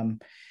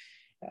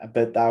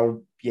 but they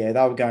were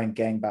going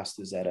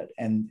gangbusters at it.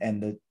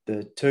 And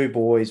the 2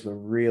 boys were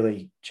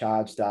really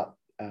charged up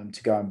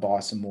to go and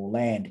buy some more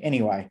land.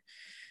 Anyway,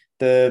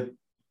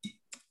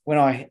 when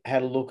I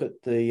had a look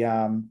at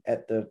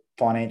the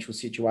financial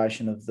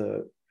situation of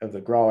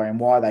the grower and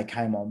why they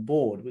came on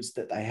board, was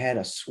that they had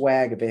a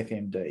swag of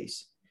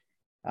FMDs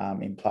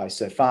in place,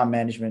 so farm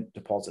management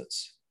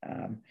deposits.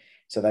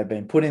 So they've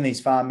been putting these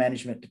farm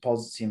management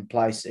deposits in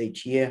place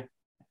each year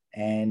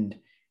and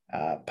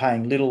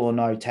paying little or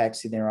no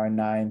tax in their own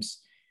names.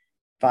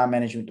 Farm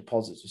management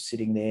deposits were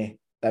sitting there.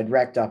 They'd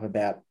racked up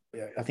about,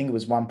 I think it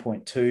was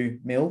 1.2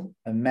 mil,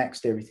 and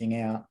maxed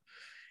everything out.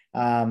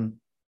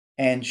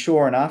 And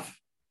sure enough,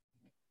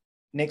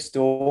 next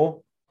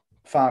door,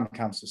 farm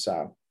comes for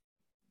sale,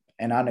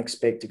 and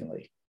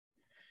unexpectedly.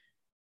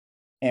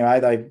 Anyway,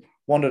 they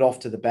wandered off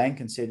to the bank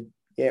and said,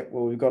 yeah,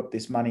 well, we've got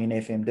this money in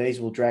FMDs,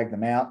 we'll drag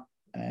them out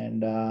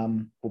and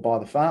we'll buy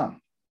the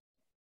farm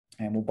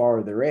and we'll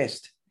borrow the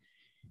rest.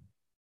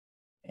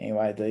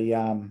 Anyway,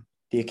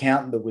 the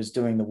accountant that was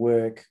doing the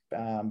work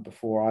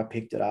before I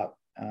picked it up,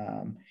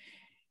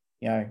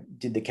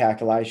 did the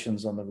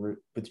calculations on the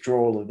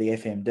withdrawal of the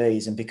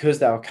FMDs. And because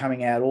they were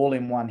coming out all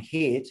in one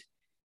hit,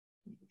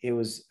 it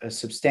was a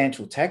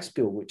substantial tax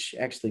bill, which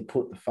actually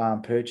put the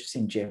farm purchase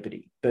in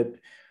jeopardy. But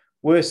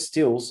worse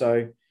still,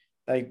 so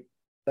they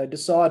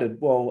decided,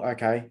 well,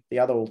 okay, the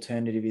other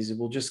alternative is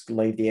we'll just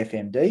leave the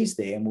FMDs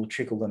there and we'll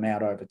trickle them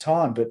out over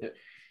time. But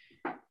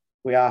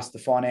we asked the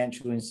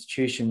financial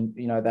institution,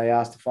 they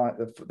asked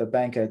the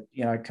banker,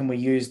 can we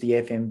use the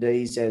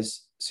FMDs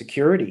as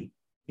security?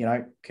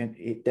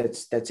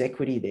 That's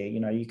equity there.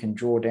 You can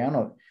draw down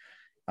on it.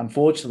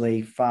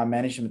 Unfortunately, farm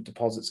management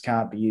deposits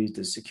can't be used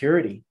as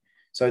security.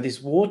 So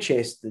this war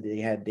chest that he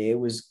had there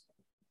was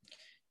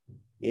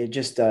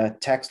just a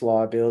tax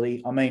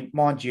liability. I mean,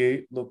 mind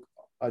you, look,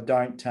 I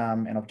don't,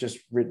 and I've just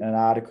written an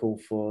article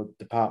for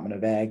Department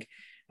of Ag,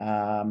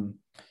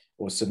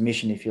 or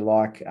submission, if you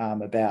like,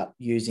 about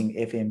using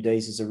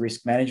FMDs as a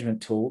risk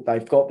management tool.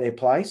 They've got their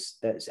place.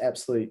 That's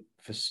absolute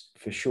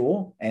for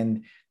sure.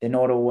 And they're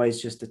not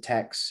always just a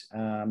tax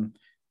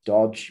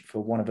dodge, for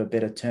want of a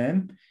better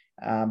term.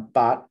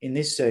 But in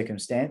this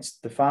circumstance,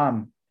 the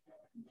farm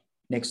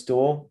next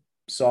door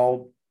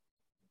sold.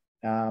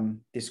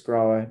 This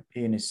grower,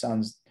 he and his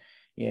sons,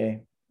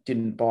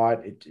 didn't buy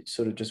it. It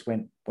sort of just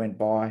went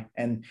by.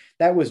 And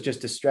that was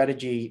just a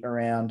strategy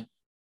around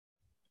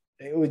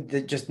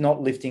just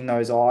not lifting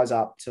those eyes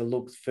up to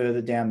look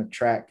further down the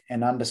track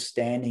and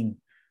understanding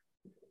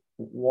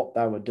what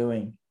they were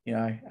doing,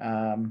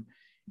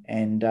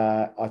 and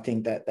I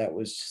think that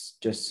was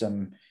just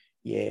some,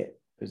 it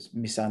was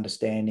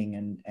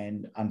misunderstanding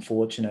and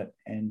unfortunate.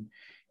 And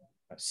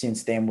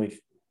since then, we've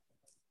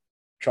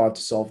tried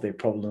to solve their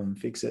problem and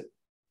fix it.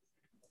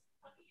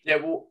 Yeah,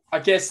 well, I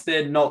guess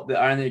they're not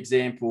the only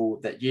example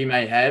that you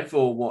may have,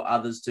 or what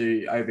others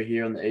do over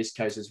here on the East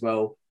Coast as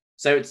well.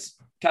 So it's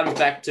coming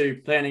back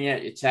to planning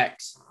out your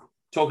tax,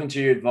 talking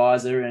to your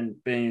advisor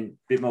and being a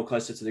bit more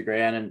closer to the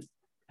ground and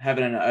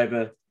having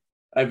an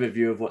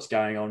overview of what's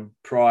going on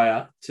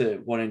prior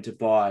to wanting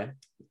to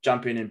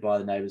jump in and buy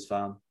the neighbour's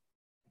farm.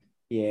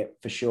 Yeah,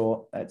 for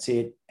sure. That's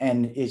it.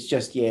 And it's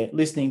just,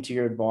 listening to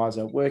your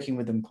advisor, working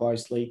with them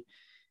closely.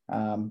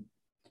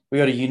 We've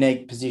got a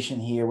unique position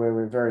here where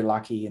we're very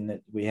lucky in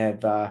that we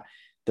have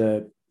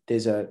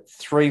there's a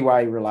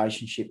 3-way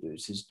relationship,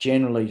 which is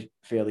generally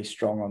fairly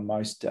strong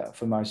on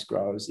for most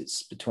growers.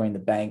 It's between the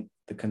bank,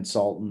 the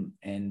consultant,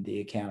 and the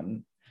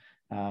accountant.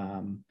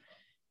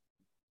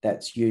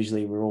 That's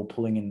usually we're all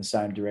pulling in the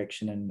same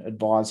direction and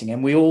advising,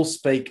 and we all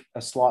speak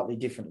a slightly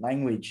different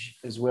language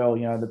as well.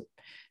 The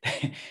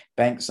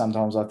bank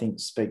sometimes I think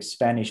speaks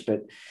Spanish,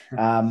 but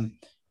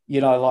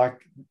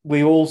like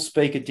we all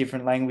speak a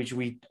different language.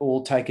 We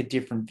all take a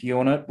different view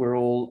on it. We're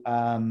all,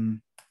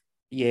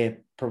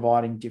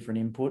 providing different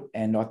input.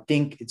 And I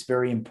think it's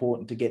very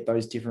important to get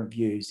those different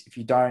views. If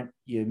you don't,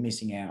 you're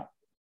missing out.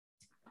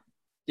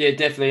 Yeah,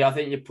 definitely. I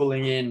think you're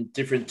pulling in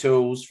different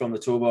tools from the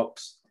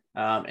toolbox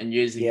and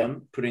using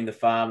them, putting the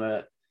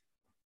farmer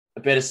a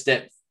better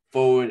step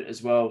forward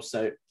as well.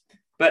 So,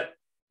 but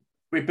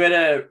we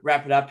better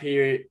wrap it up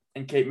here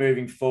and keep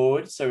moving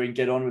forward so we can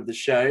get on with the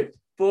show.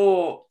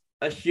 For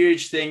a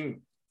huge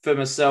thing for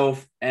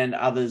myself and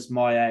others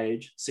my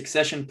age,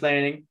 succession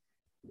planning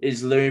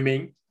is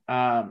looming.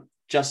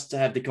 just to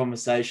have the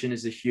conversation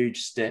is a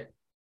huge step.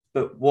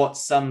 But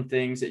what's some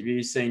things that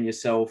you've seen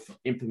yourself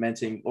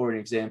implementing, or an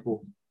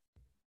example?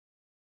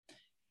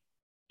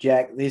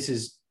 Jack, this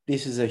is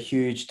a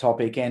huge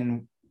topic,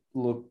 and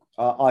look,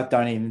 I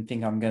don't even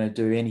think I'm going to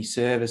do any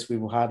service. We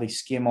will hardly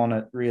skim on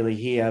it really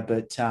here,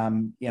 but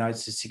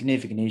it's a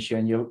significant issue,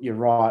 and you're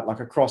right. Like,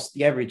 across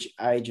the average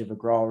age of a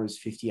grower is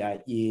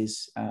 58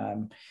 years,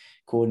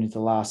 according to the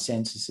last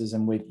censuses,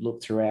 and we've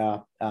looked through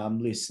our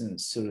lists, and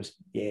it's sort of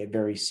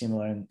very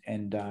similar,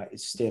 and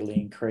it's steadily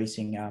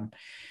increasing.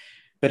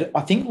 But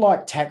I think,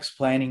 like tax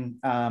planning,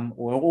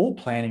 or all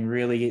planning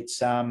really,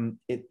 it's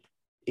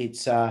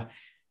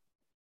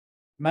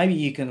maybe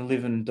you can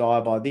live and die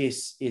by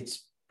this.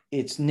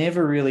 It's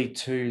never really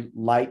too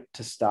late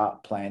to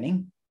start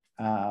planning.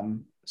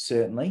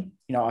 Certainly,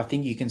 I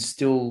think you can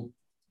still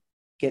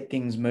get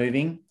things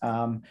moving.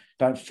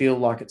 Don't feel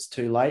like it's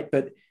too late,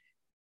 but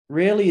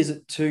rarely is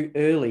it too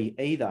early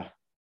either.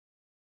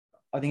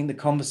 I think the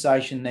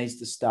conversation needs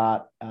to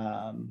start,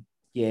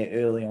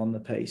 early on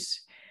the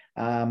piece.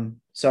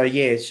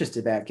 It's just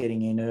about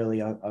getting in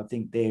early. I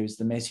think there's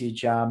the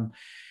message.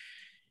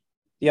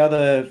 The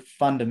other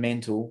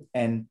fundamental,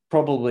 and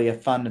probably a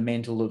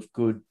fundamental of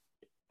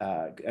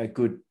a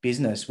good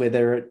business,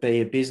 whether it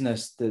be a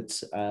business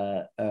that's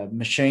a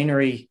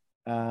machinery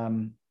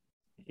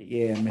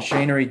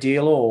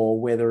dealer, or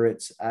whether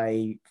it's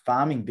a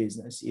farming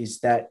business, is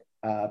that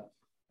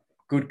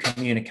good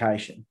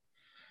communication.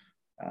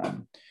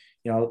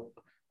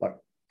 Like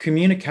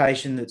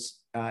communication that's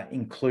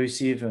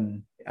inclusive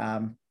and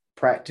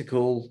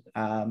practical.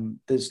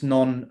 There's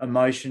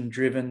non-emotion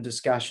driven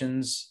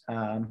discussions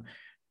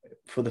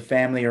for the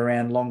family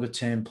around longer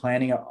term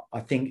planning. I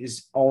think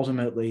is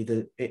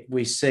ultimately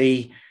we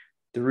see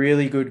the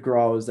really good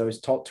growers, those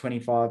top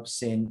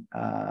 25%,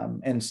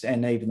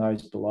 and even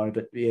those below.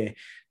 But the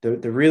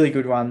really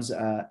good ones,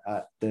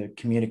 the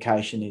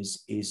communication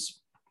is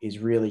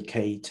really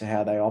key to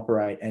how they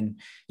operate, and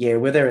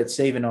whether it's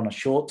even on a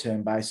short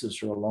term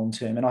basis or a long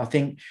term. And I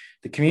think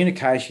the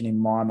communication, in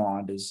my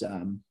mind,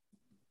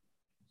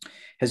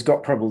 has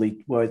got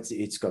probably, well,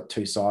 it's got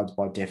two sides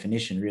by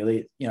definition,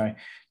 really.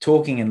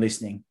 Talking and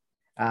listening.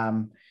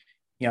 From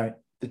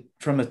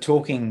a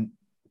talking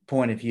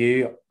point of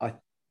view, I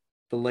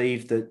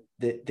believe that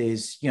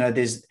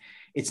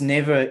it's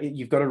never,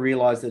 you've got to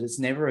realize that there's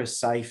never a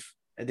safe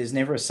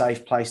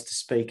place to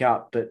speak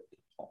up. But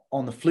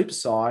on the flip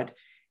side,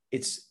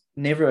 it's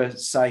never a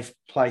safe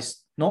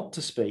place not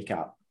to speak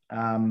up.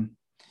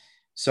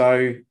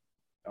 So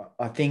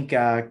I think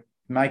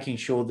making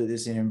sure that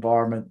there's an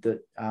environment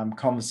that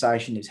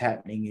conversation is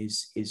happening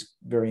is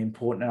very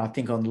important. And I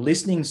think on the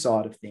listening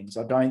side of things,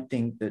 I don't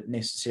think that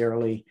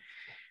necessarily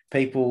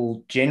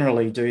people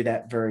generally do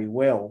that very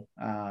well.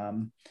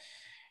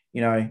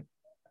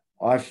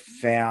 I've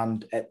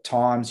found at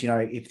times,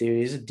 if there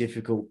is a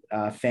difficult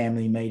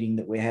family meeting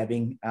that we're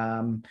having,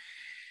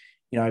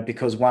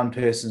 because one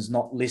person's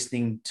not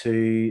listening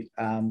to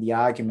the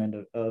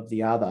argument of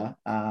the other,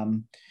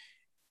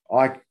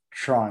 I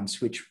try and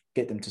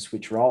get them to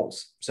switch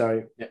roles.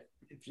 So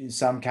in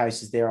some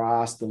cases, they're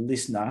asked the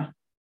listener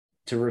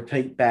to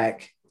repeat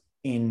back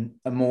in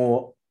a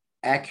more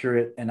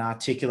accurate and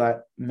articulate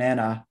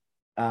manner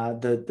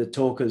the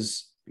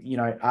talker's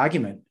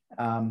argument.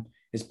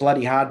 It's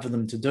bloody hard for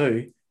them to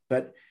do,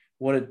 but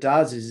what it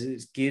does is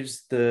it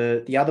gives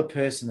the other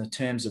person the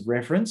terms of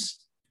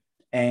reference,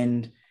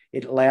 and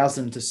it allows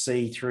them to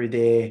see through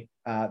their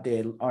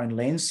own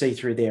lens, see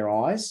through their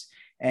eyes.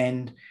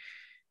 And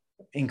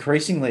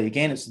increasingly,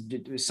 again,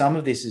 some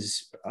of this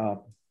is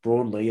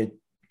broadly a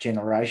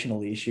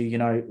generational issue,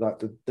 like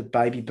the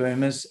baby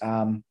boomers,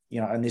 and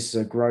this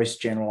is a gross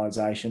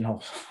generalization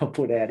I'll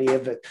put out here,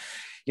 but,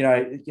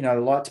 they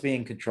like to be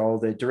in control.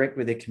 They're direct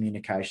with their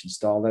communication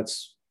style.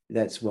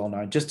 That's well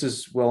known, just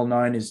as well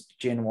known as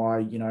Gen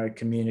Y,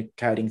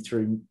 communicating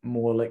through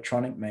more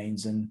electronic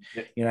means, and,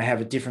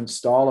 have a different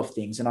style of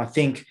things. And I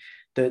think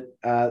that,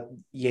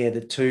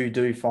 the two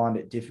do find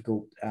it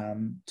difficult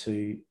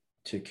to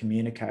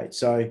communicate.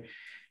 So,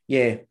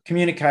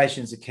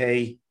 communication's the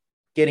key.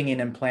 Getting in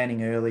and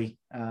planning early.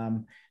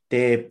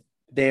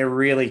 They're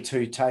really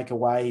two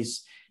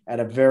takeaways at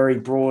a very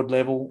broad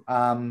level.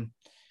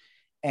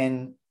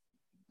 And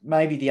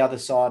maybe the other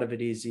side of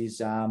it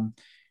is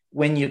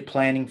when you're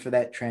planning for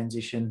that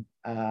transition,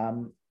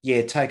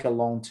 take a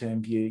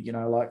long-term view.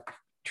 Like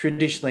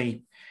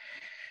traditionally,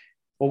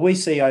 what we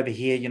see over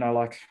here,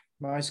 like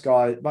most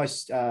guys,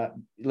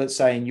 let's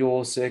say in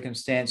your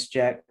circumstance,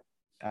 Jack,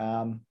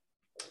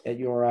 at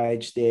your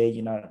age there,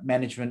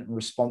 management and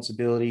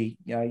responsibility,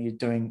 you're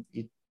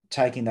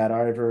taking that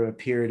over a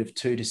period of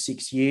 2 to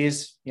 6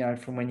 years,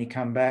 from when you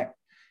come back.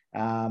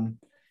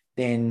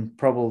 Then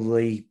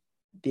probably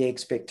the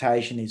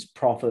expectation is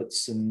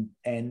profits and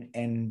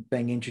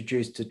being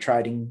introduced to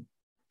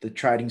the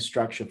trading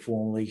structure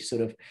formally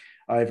sort of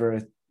over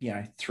a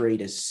 3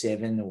 to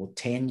 7 or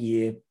 10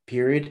 year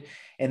period.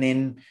 And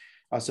then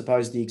I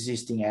suppose the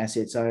existing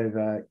assets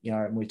over,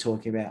 and we're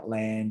talking about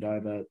land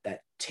over that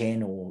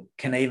 10 or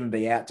can even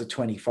be out to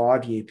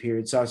 25-year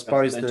period. So I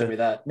suppose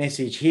the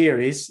message here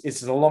is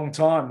it's a long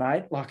time,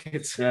 mate. Like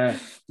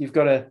you've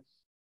got to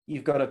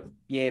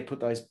put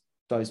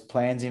those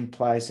plans in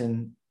place.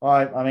 And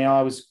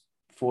I was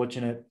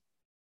fortunate,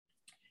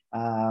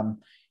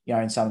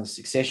 in some of the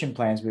succession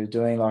plans we were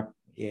doing, I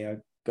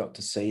got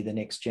to see the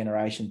next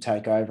generation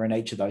take over in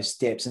each of those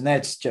steps. And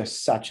that's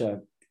just such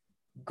a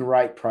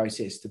great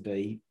process to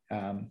be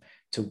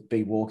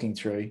walking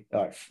through.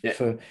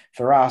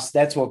 For us,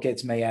 that's what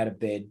gets me out of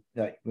bed.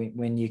 Like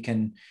when you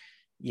can,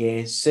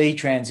 see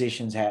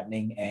transitions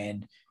happening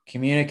and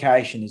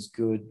communication is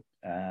good,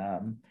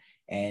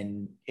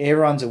 and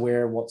everyone's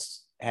aware of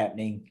what's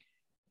happening,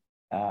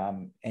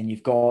 and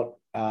you've got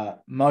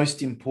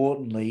most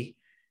importantly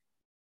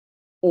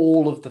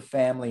all of the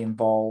family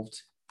involved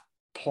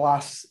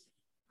plus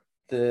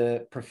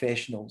the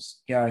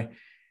professionals.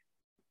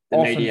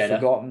 Often mediator.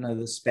 Forgotten are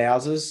the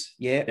spouses.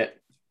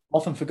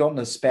 Often forgotten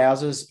as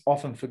spouses,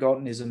 often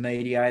forgotten as a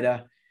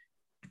mediator,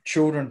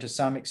 children to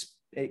some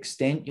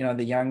extent,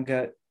 the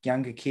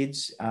younger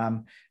kids.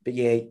 But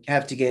you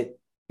have to get,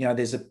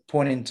 there's a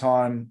point in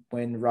time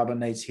when rubber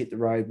needs to hit the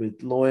road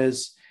with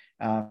lawyers.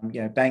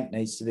 Bank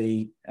needs to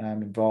be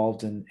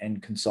involved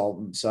and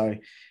consultant. So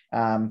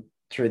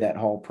through that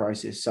whole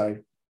process. So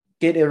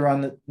get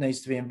everyone that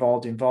needs to be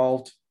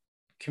involved,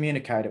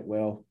 communicate it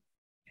well,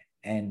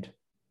 and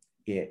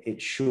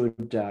it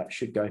should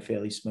go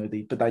fairly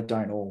smoothly, but they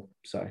don't all.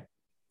 So,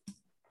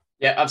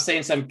 I've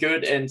seen some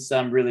good and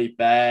some really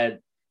bad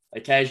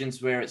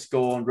occasions where it's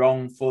gone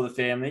wrong for the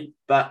family,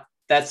 but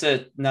that's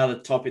another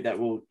topic that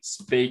we'll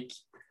speak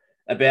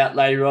about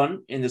later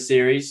on in the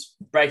series,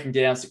 breaking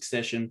down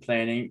succession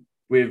planning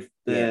with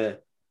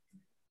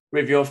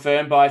with your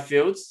firm,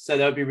 Byfields. So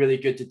that would be really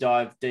good to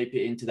dive deeper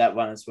into that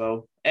one as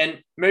well.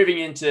 And moving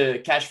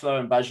into cash flow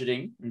and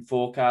budgeting and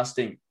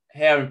forecasting,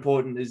 how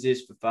important is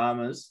this for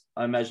farmers?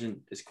 I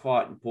imagine it's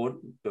quite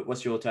important, but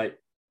what's your take?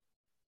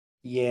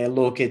 Yeah,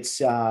 look, it's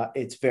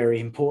very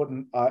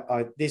important.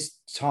 This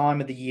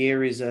time of the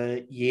year is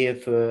a year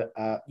for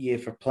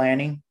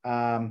planning,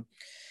 and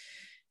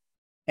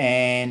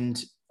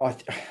I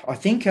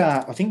think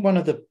one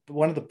of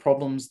the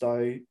problems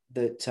though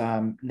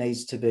that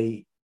needs to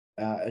be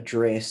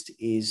addressed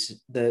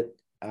is that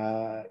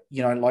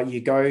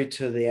you go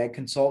to the ag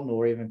consultant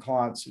or even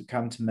clients who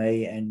come to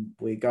me and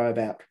we go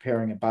about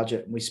preparing a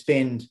budget and we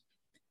spend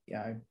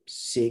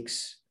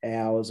 6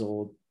 hours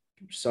or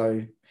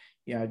so,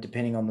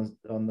 depending on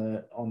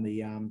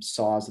the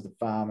size of the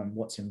farm and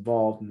what's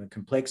involved and the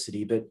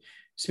complexity, but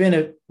spend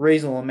a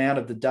reasonable amount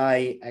of the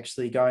day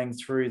actually going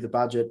through the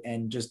budget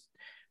and just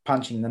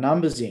punching the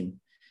numbers in.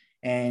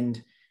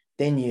 And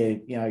then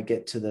you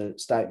get to the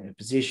statement of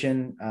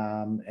position,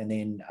 and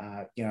then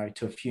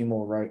to a few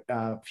more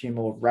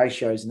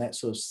ratios and that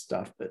sort of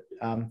stuff. But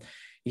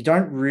you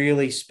don't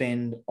really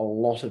spend a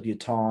lot of your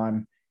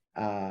time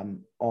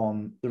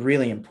on the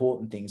really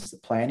important things, the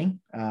planning,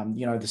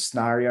 the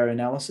scenario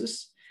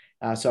analysis.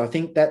 So I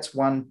think that's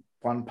one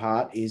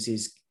part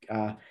is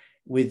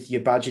with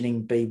your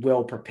budgeting, be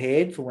well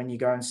prepared for when you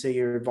go and see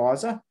your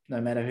advisor, no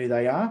matter who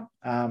they are.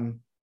 And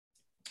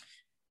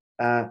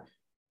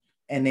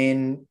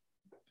then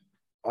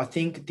I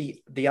think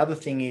the other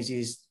thing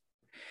is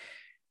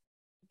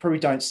probably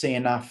don't see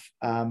enough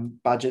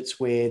budgets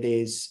where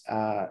there's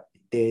a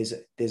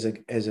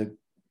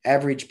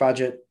average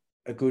budget,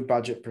 a good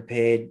budget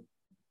prepared,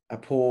 a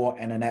poor,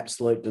 and an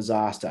absolute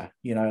disaster.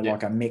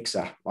 Like a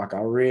mixer, like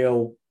a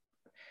real.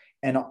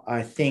 And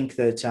I think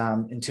that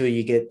until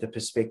you get the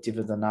perspective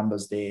of the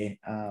numbers there,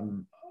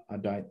 I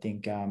don't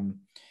think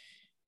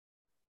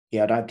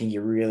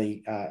you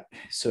really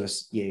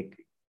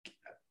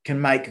can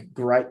make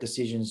great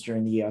decisions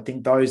during the year. I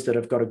think those that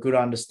have got a good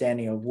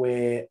understanding of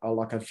where,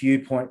 like a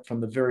viewpoint from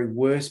the very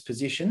worst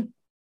position,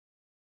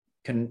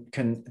 can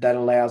that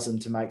allows them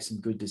to make some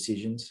good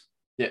decisions.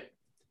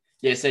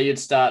 Yeah. So you'd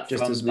start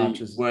just from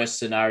the worst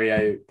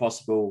scenario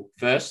possible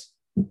first.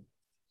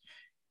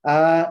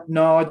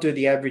 No, I'd do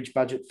the average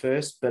budget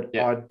first, but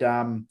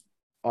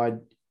I'd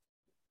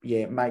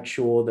make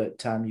sure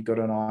that you've got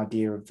an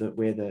idea of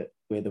where the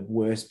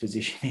worst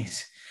position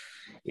is.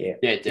 Yeah,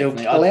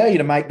 definitely. It'll allow you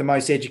to make the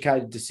most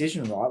educated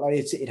decision, right? Like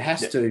it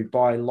has to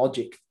by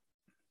logic.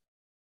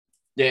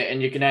 Yeah,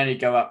 and you can only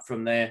go up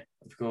from there,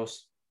 of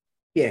course.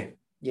 Yeah,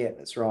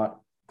 that's right.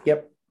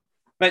 Yep.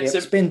 But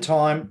spend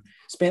time.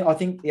 I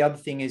think the other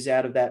thing is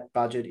out of that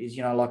budget is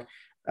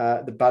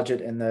the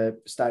budget and the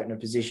statement of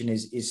position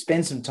is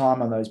spend some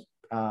time on those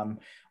on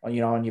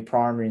your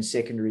primary and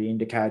secondary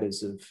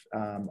indicators of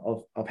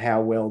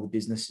how well the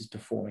business is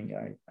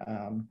performing.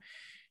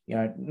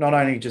 Not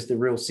only just the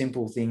real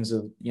simple things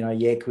of,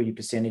 your equity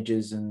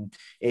percentages and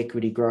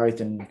equity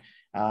growth and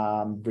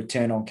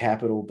return on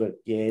capital, but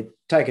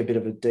take a bit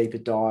of a deeper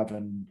dive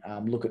and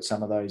look at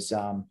some of those,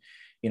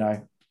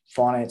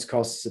 finance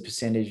costs as a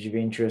percentage of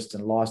interest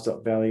and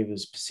livestock value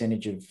as a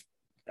percentage of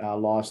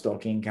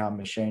livestock income,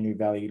 machinery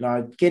value.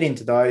 Get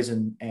into those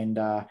and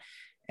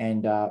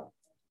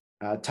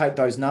take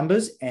those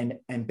numbers and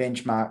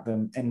benchmark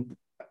them. And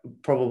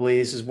probably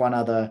this is one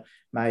other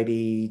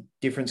maybe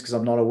difference, because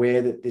I'm not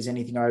aware that there's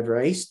anything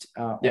over east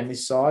on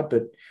this side,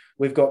 but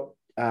we've got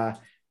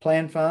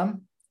Plan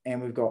Farm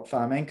and we've got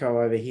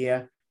Farmenco over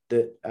here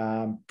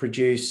that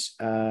produce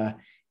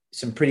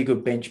some pretty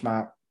good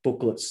benchmark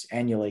booklets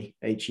annually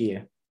each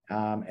year.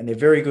 And they're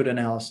very good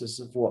analysis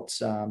of what's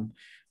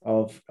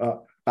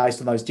based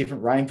on those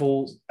different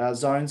rainfall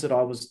zones that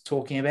I was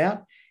talking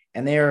about.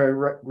 And they're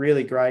a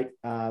really great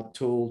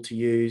tool to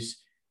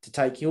use to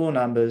take your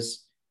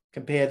numbers,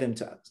 compare them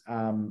to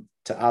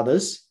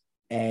others,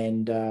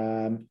 and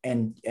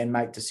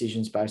make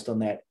decisions based on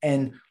that.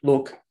 And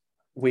look,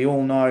 we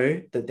all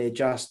know that they're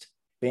just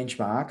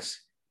benchmarks,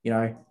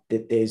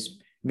 that there's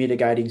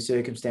mitigating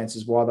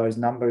circumstances why those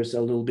numbers are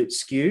a little bit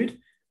skewed,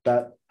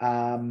 but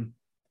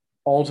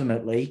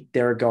ultimately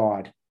they're a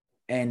guide.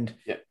 And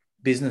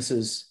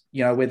businesses,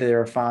 whether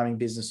they're a farming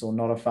business or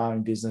not a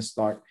farming business,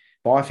 like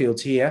Byfields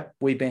here,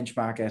 we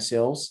benchmark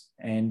ourselves,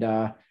 and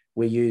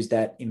we use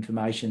that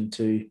information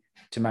to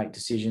make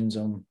decisions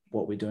on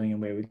what we're doing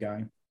and where we're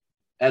going.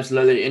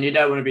 Absolutely. And you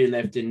don't want to be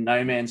left in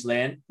no man's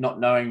land, not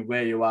knowing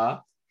where you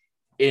are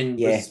in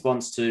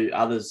response to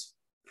others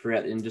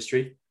throughout the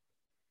industry.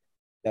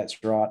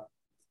 That's right.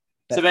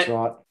 That's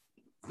right.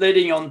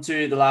 Leading on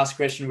to the last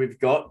question we've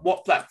got,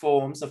 what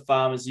platforms are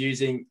farmers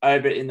using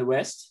over in the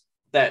West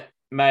that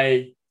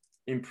may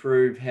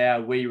improve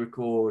how we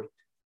record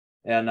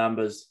our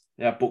numbers,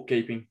 our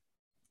bookkeeping?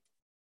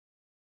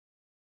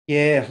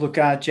 Yeah, look,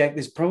 Jack,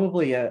 there's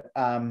probably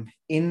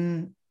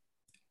in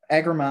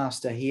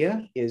AgriMaster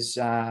here was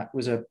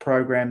a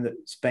program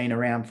that's been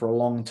around for a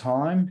long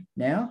time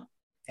now,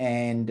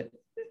 and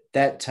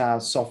that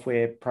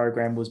software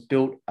program was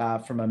built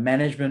from a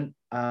management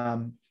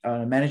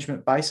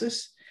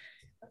basis,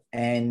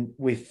 and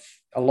with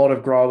a lot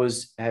of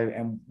growers,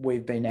 and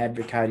we've been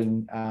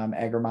advocating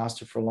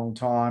AgriMaster for a long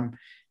time.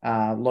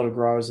 A lot of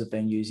growers have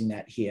been using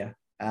that here.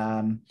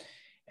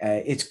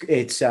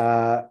 It's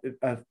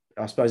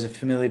I suppose a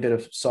familiar bit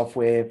of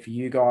software for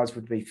you guys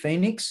would be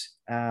Phoenix.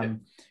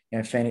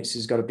 Phoenix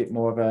has got a bit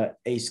more of a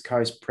East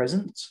Coast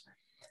presence,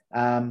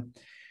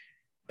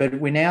 but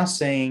we're now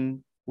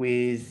seeing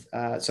with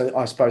so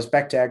I suppose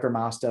back to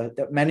AgriMaster,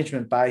 that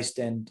management based,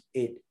 and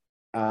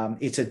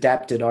it's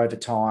adapted over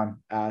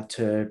time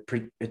to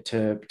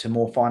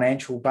more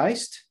financial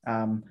based.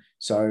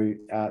 So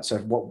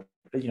what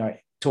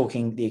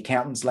talking the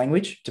accountant's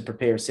language to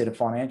prepare a set of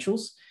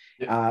financials.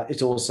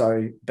 It's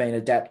also been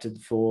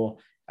adapted for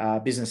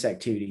business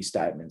activity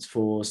statements,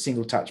 for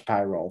single touch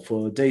payroll,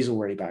 for diesel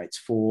rebates,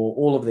 for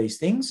all of these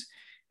things.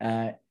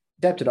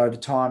 Adapted over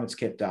time, it's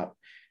kept up.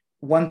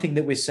 One thing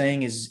that we're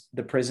seeing is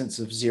the presence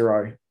of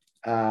Xero.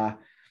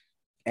 Xero,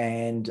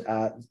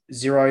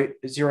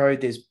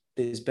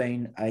 there's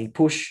been a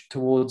push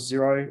towards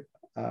Xero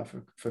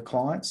for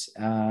clients.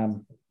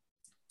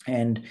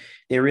 And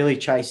they're really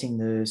chasing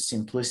the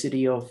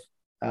simplicity of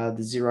the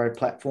Xero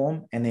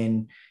platform, and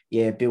then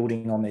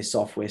building on their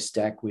software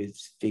stack with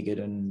Figured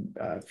and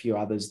a few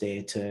others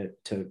there to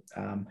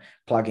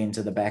plug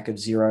into the back of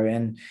Xero.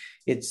 And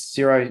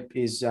Xero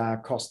is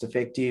cost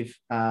effective,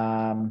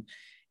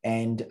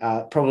 and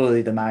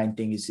probably the main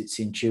thing is it's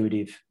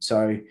intuitive.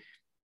 So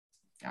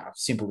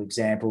simple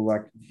example,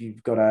 like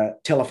you've got a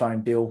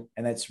telephone bill,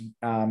 and that's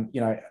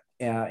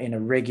in a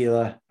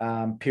regular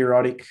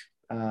periodic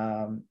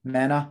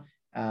manner,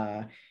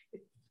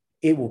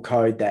 it will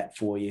code that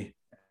for you.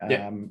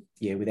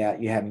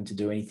 Without you having to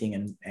do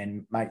anything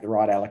and make the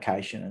right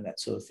allocation and that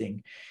sort of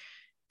thing.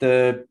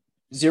 The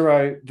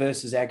Xero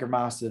versus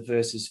AgriMaster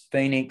versus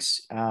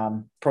Phoenix,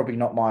 probably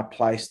not my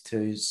place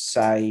to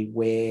say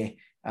where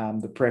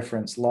the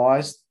preference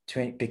lies,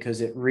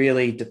 because it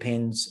really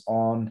depends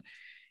on,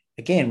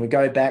 again, we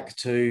go back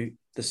to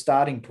the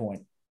starting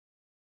point.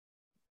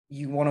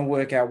 You want to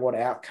work out what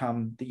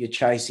outcome that you're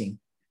chasing.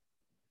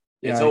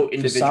 It's all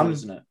individual,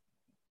 isn't it?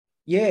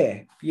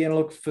 Yeah.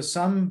 Look, for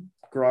some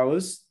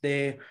growers,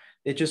 they're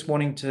just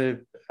wanting to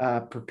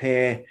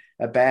prepare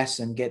a BAS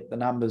and get the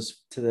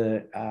numbers to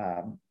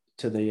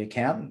the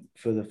accountant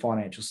for the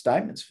financial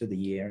statements for the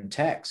year and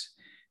tax.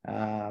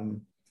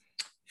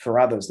 For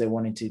others, they're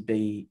wanting to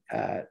be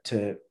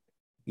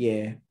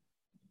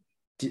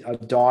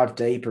dive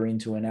deeper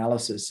into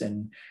analysis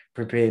and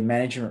prepare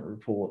management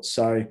reports.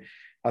 So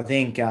I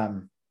think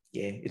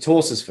it's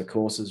horses for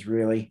courses,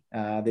 really.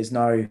 There's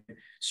no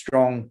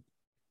strong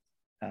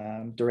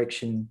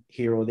direction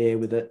here or there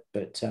with it,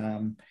 but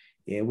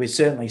we're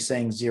certainly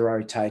seeing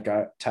Xero take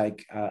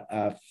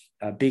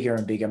a bigger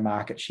and bigger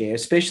market share.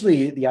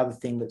 Especially the other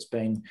thing that's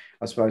been,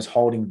 I suppose,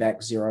 holding back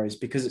Xero is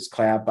because it's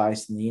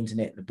cloud-based and the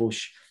internet in the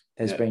bush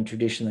has been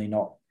traditionally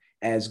not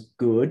as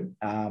good.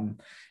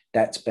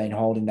 That's been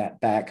holding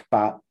that back,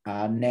 but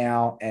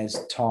now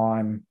as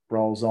time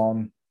rolls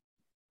on,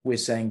 we're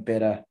seeing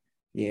better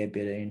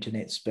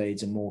internet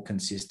speeds and more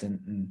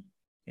consistent, and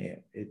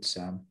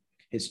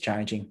it's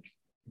changing.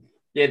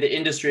 Yeah, the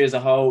industry as a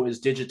whole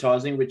is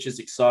digitizing, which is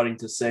exciting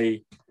to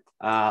see.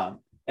 As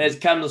it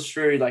comes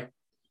through, like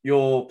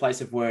your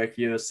place of work,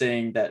 you're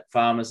seeing that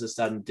farmers are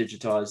starting to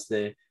digitize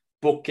their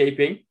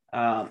bookkeeping,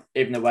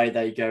 even the way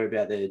they go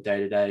about their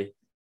day-to-day.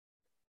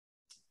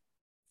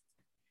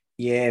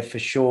 Yeah, for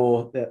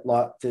sure. That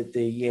like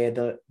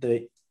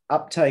the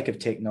uptake of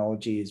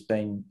technology has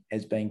been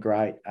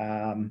great.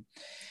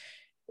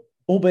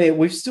 Albeit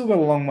we've still got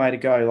a long way to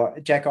go.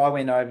 Like Jack, I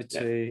went over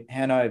to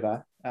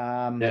Hanover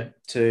to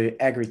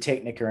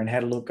Agritechnica and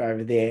had a look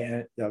over there.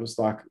 And it was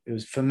like it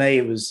was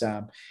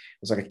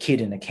like a kid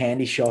in a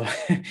candy shop.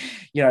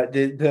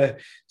 The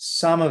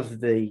some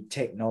of the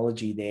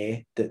technology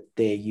there that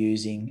they're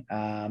using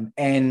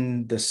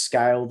and the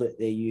scale that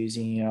they're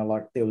using.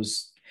 Like there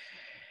was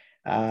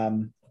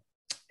and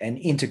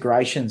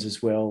integrations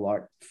as well,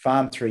 like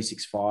Farm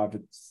 365.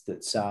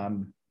 That's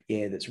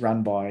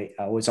run by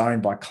or it's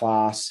owned by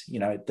Class.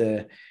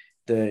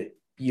 The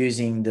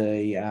using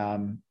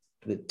the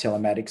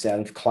telematics out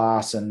of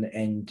Class and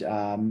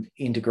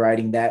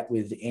integrating that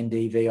with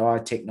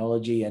NDVI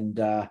technology and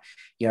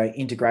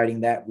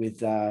integrating that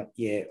with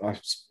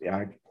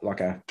like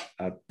a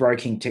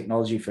broking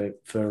technology for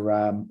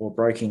or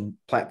broking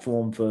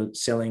platform for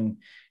selling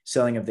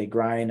of their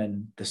grain,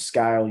 and the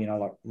scale,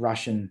 like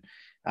Russian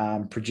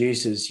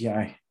producers,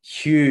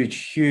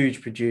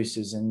 huge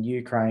producers, and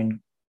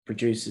Ukraine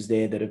producers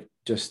there that have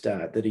just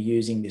that are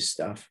using this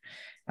stuff.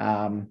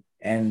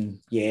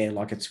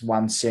 Like it's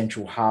one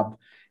central hub.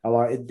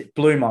 It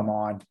blew my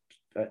mind.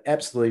 It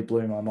absolutely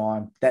blew my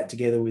mind. That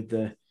together with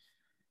the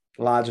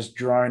largest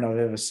drone I've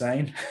ever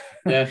seen.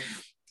 Yeah.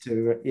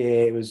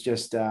 It was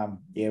just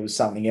it was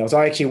something else.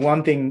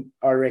 One thing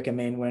I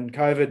recommend when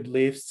COVID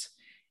lifts,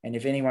 and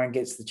if anyone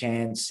gets the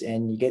chance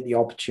and you get the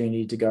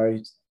opportunity to go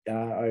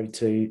over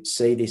to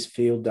see this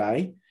field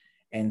day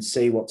and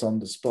see what's on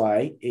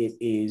display, it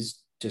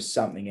is just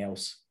something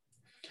else.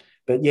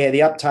 But yeah,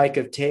 the uptake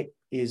of tech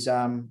is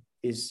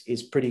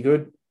pretty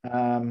good.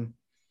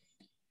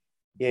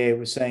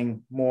 We're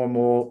seeing more and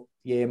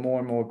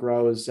more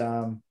growers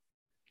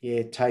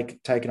take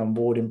it on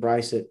board,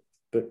 embrace it.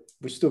 But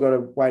we've still got a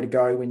way to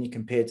go when you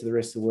compare to the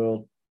rest of the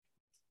world.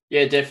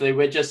 Yeah, definitely.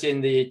 We're just in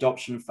the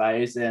adoption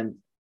phase, and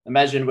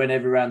imagine when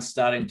everyone's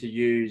starting to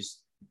use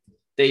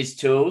these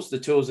tools, the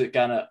tools that are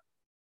going to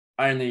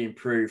only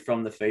improve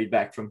from the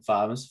feedback from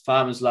farmers.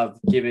 Farmers love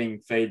giving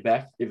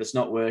feedback. If it's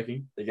not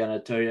working, they're going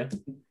to tell you.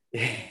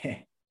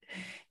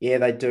 Yeah,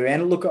 they do.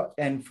 And look,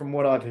 and from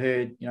what I've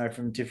heard,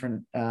 from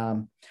different,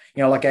 like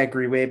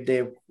AgriWeb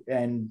there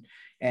and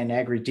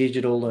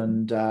AgriDigital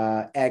and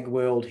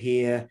AgWorld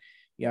here,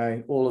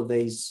 all of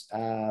these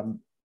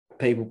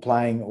people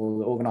playing,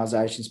 or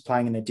organisations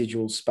playing in the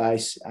digital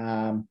space,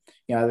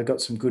 they've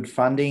got some good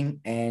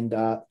funding, and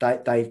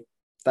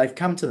they've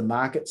come to the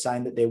market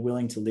saying that they're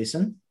willing to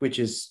listen, which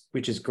is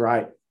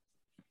great.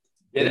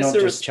 Yeah, that's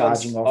the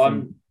response.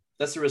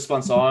 That's the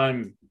response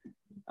I'm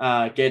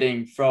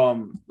getting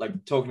from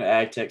like talking to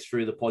ag techs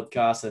through the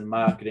podcast and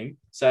marketing.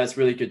 So it's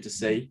really good to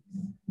see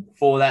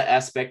for that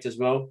aspect as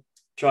well,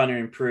 trying to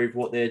improve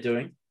what they're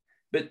doing.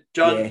 But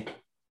John,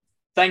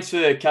 thanks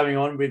for coming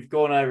on. We've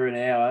gone over an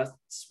hour,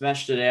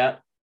 smashed it out.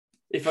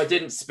 If I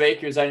didn't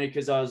speak, it was only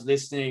because I was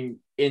listening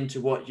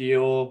into what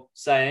you're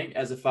saying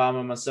as a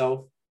farmer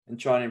myself and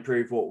trying to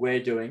improve what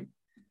we're doing.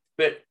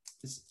 But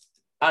it's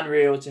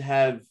unreal to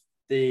have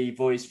the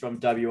voice from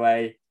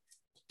WA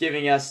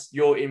giving us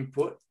your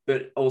input,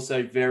 but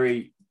also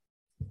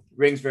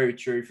rings very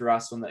true for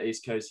us on the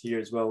East Coast here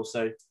as well.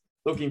 So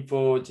looking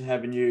forward to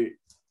having you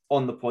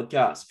on the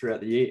podcast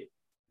throughout the year.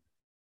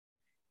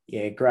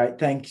 Yeah, great.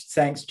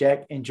 Thanks,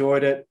 Jack.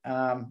 Enjoyed it.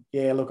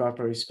 Look, I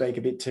probably speak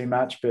a bit too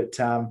much, but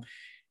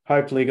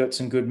hopefully got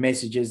some good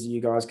messages that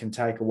you guys can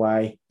take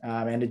away,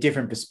 and a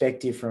different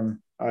perspective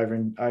from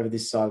over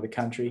this side of the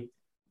country.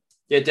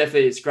 Yeah,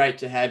 definitely. It's great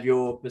to have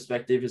your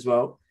perspective as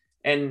well.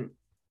 And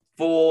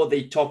for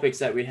the topics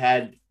that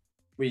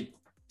we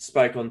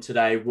spoke on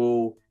today,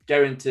 we'll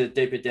go into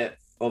deeper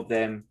depth of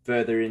them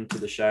further into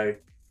the show.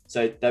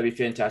 So that'd be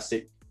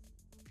fantastic.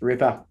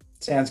 Ripper.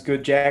 Sounds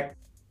good, Jack.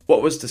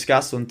 What was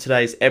discussed on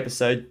today's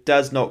episode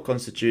does not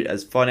constitute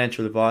as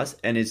financial advice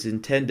and is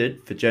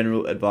intended for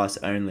general advice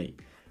only.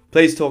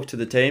 Please talk to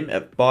the team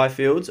at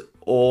Byfields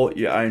or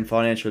your own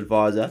financial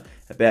advisor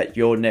about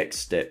your next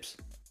steps.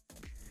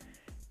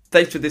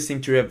 Thanks for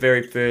listening to our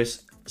very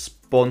first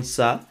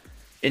sponsor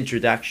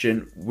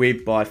introduction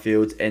with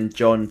Byfields, and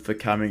John for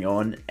coming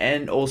on,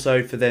 and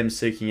also for them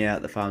seeking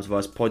out the Farms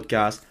Advice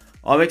podcast.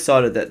 I'm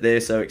excited that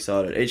they're so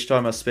excited. Each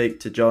time I speak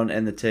to John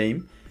and the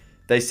team,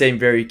 they seem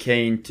very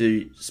keen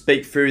to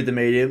speak through the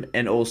medium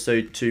and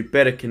also to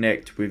better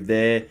connect with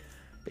their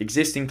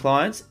existing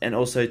clients and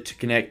also to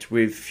connect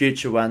with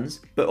future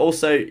ones. But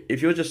also,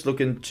 if you're just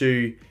looking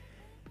to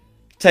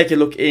take a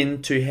look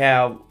into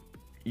how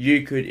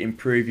you could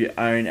improve your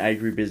own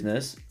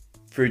agribusiness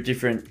through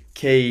different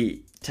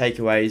key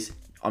takeaways,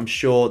 I'm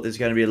sure there's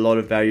going to be a lot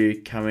of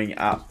value coming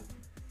up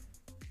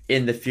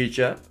in the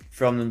future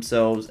from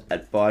themselves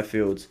at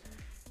Byfields.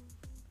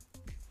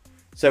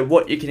 So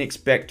what you can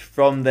expect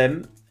from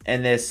them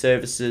and their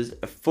services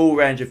a full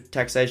range of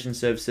taxation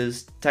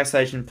services,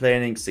 taxation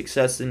planning,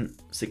 succession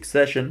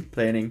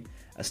planning,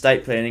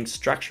 estate planning,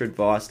 structure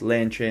advice,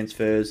 land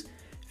transfers,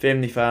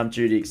 family farm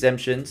duty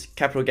exemptions,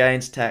 capital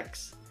gains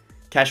tax,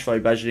 cash flow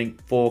budgeting,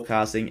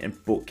 forecasting,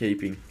 and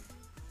bookkeeping.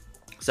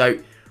 So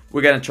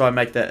we're going to try and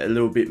make that a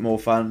little bit more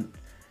funner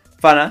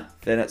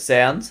than it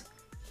sounds,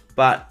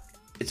 but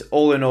it's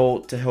all in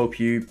all to help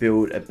you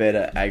build a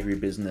better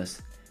agribusiness.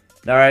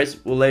 No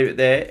worries, we'll leave it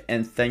there,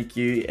 and thank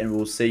you, and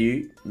we'll see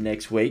you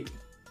next week.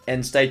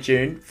 And stay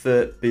tuned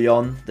for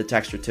Beyond the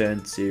Tax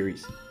Return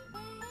series.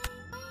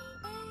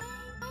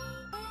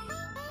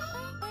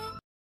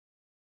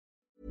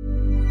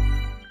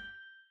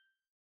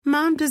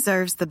 Mom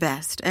deserves the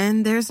best,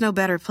 and there's no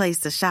better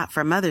place to shop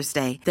for Mother's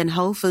Day than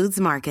Whole Foods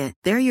Market.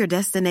 They're your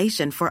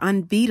destination for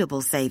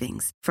unbeatable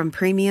savings, from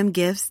premium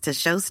gifts to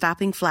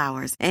show-stopping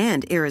flowers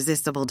and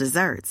irresistible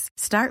desserts.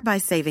 Start by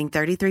saving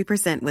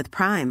 33% with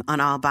Prime on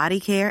all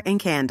body care and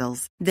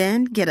candles.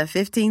 Then get a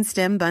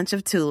 15-stem bunch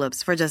of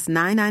tulips for just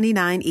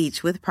 $9.99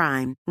 each with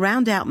Prime.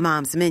 Round out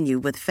Mom's menu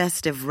with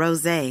festive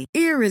rosé,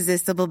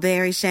 irresistible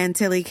berry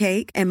chantilly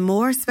cake, and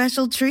more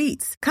special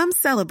treats. Come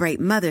celebrate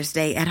Mother's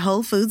Day at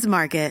Whole Foods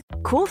Market.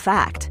 Cool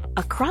fact,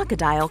 a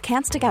crocodile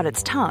can't stick out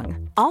its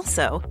tongue.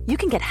 Also, you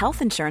can get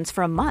health insurance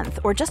for a month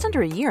or just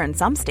under a year in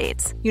some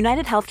states.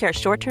 United Healthcare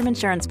short-term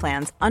insurance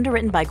plans,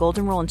 underwritten by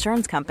Golden Rule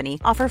Insurance Company,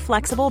 offer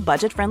flexible,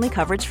 budget-friendly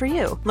coverage for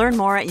you. Learn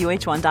more at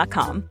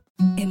uh1.com.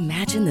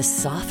 Imagine the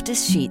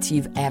softest sheets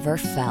you've ever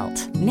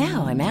felt.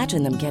 Now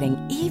imagine them getting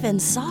even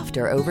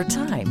softer over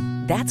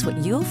time. That's what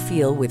you'll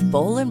feel with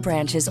Boll &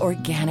 Branch's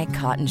organic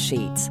cotton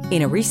sheets.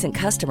 In a recent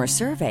customer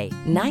survey,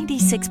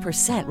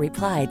 96%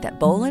 replied that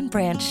Boll &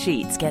 Branch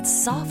sheets get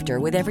softer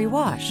with every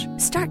wash.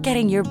 Start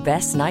getting your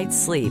best night's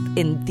sleep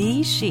in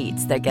these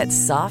sheets that get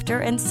softer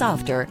and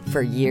softer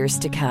for years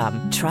to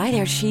come. Try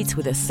their sheets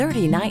with a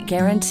 30-night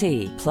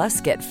guarantee. Plus,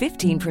 get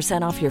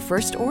 15% off your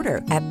first order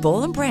at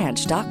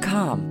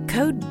bollandbranch.com.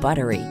 Code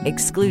BUTTERY.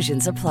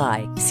 Exclusions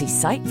apply. See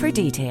site for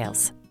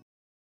details.